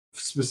set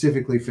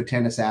specifically for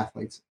tennis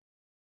athletes.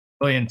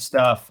 Brilliant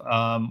stuff.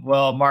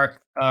 Well,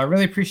 Mark, I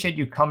really appreciate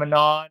you coming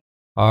on.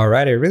 All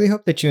right. I really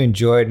hope that you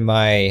enjoyed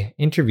my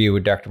interview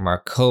with Dr.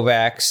 Mark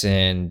Kovacs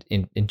and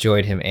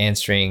enjoyed him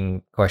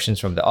answering questions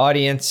from the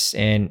audience.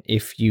 And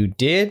if you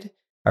did,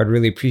 I'd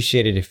really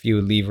appreciate it if you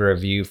would leave a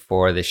review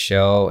for the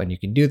show. And you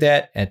can do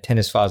that at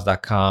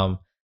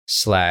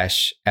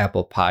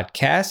tennisfiles.com/Apple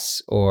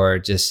Podcasts, or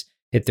just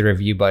hit the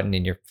review button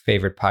in your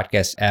favorite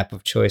podcast app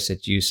of choice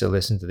that you use to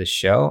listen to the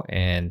show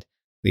and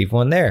leave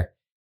one there.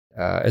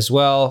 As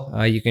well,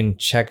 you can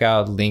check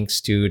out links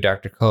to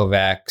Dr.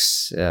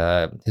 Kovacs,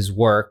 his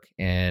work,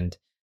 and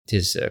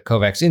his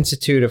Kovacs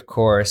Institute, of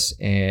course,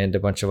 and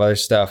a bunch of other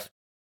stuff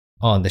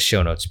on the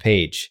show notes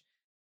page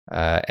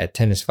at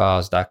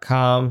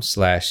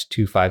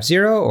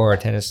tennisfiles.com/250 or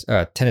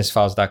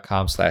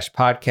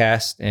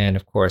tennisfiles.com/podcast. And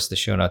of course, the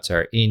show notes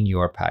are in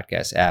your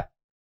podcast app.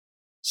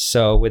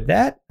 So with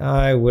that,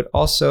 I would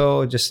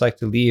also just like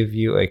to leave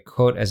you a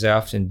quote, as I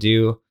often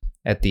do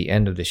at the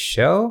end of the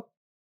show.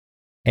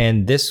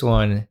 And this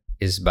one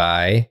is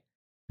by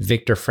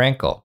Viktor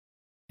Frankl.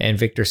 And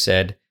Viktor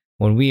said,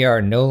 "When we are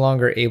no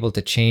longer able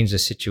to change the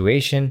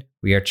situation,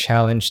 we are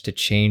challenged to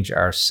change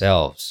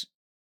ourselves."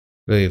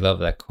 Really love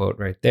that quote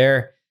right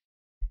there.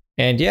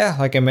 And yeah,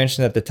 like I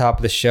mentioned at the top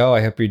of the show,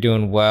 I hope you're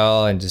doing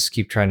well and just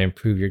keep trying to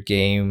improve your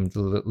game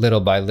little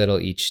by little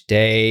each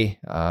day.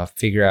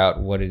 Figure out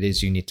what it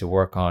is you need to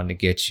work on to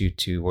get you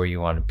to where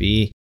you want to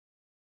be.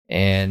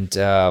 And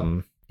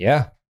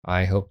yeah,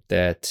 I hope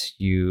that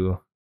you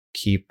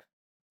keep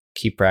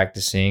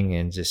practicing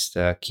and just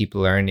keep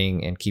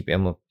learning and keep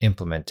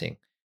implementing.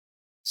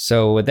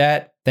 So with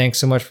that, thanks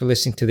so much for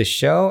listening to the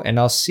show, and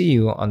I'll see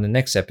you on the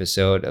next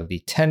episode of the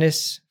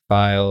Tennis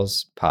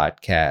Files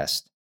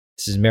Podcast.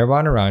 This is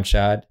Mehrban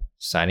Iranshad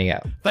signing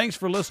out. Thanks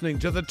for listening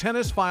to the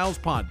Tennis Files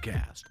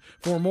Podcast.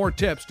 For more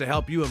tips to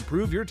help you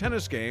improve your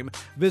tennis game,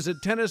 visit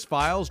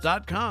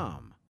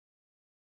tennisfiles.com.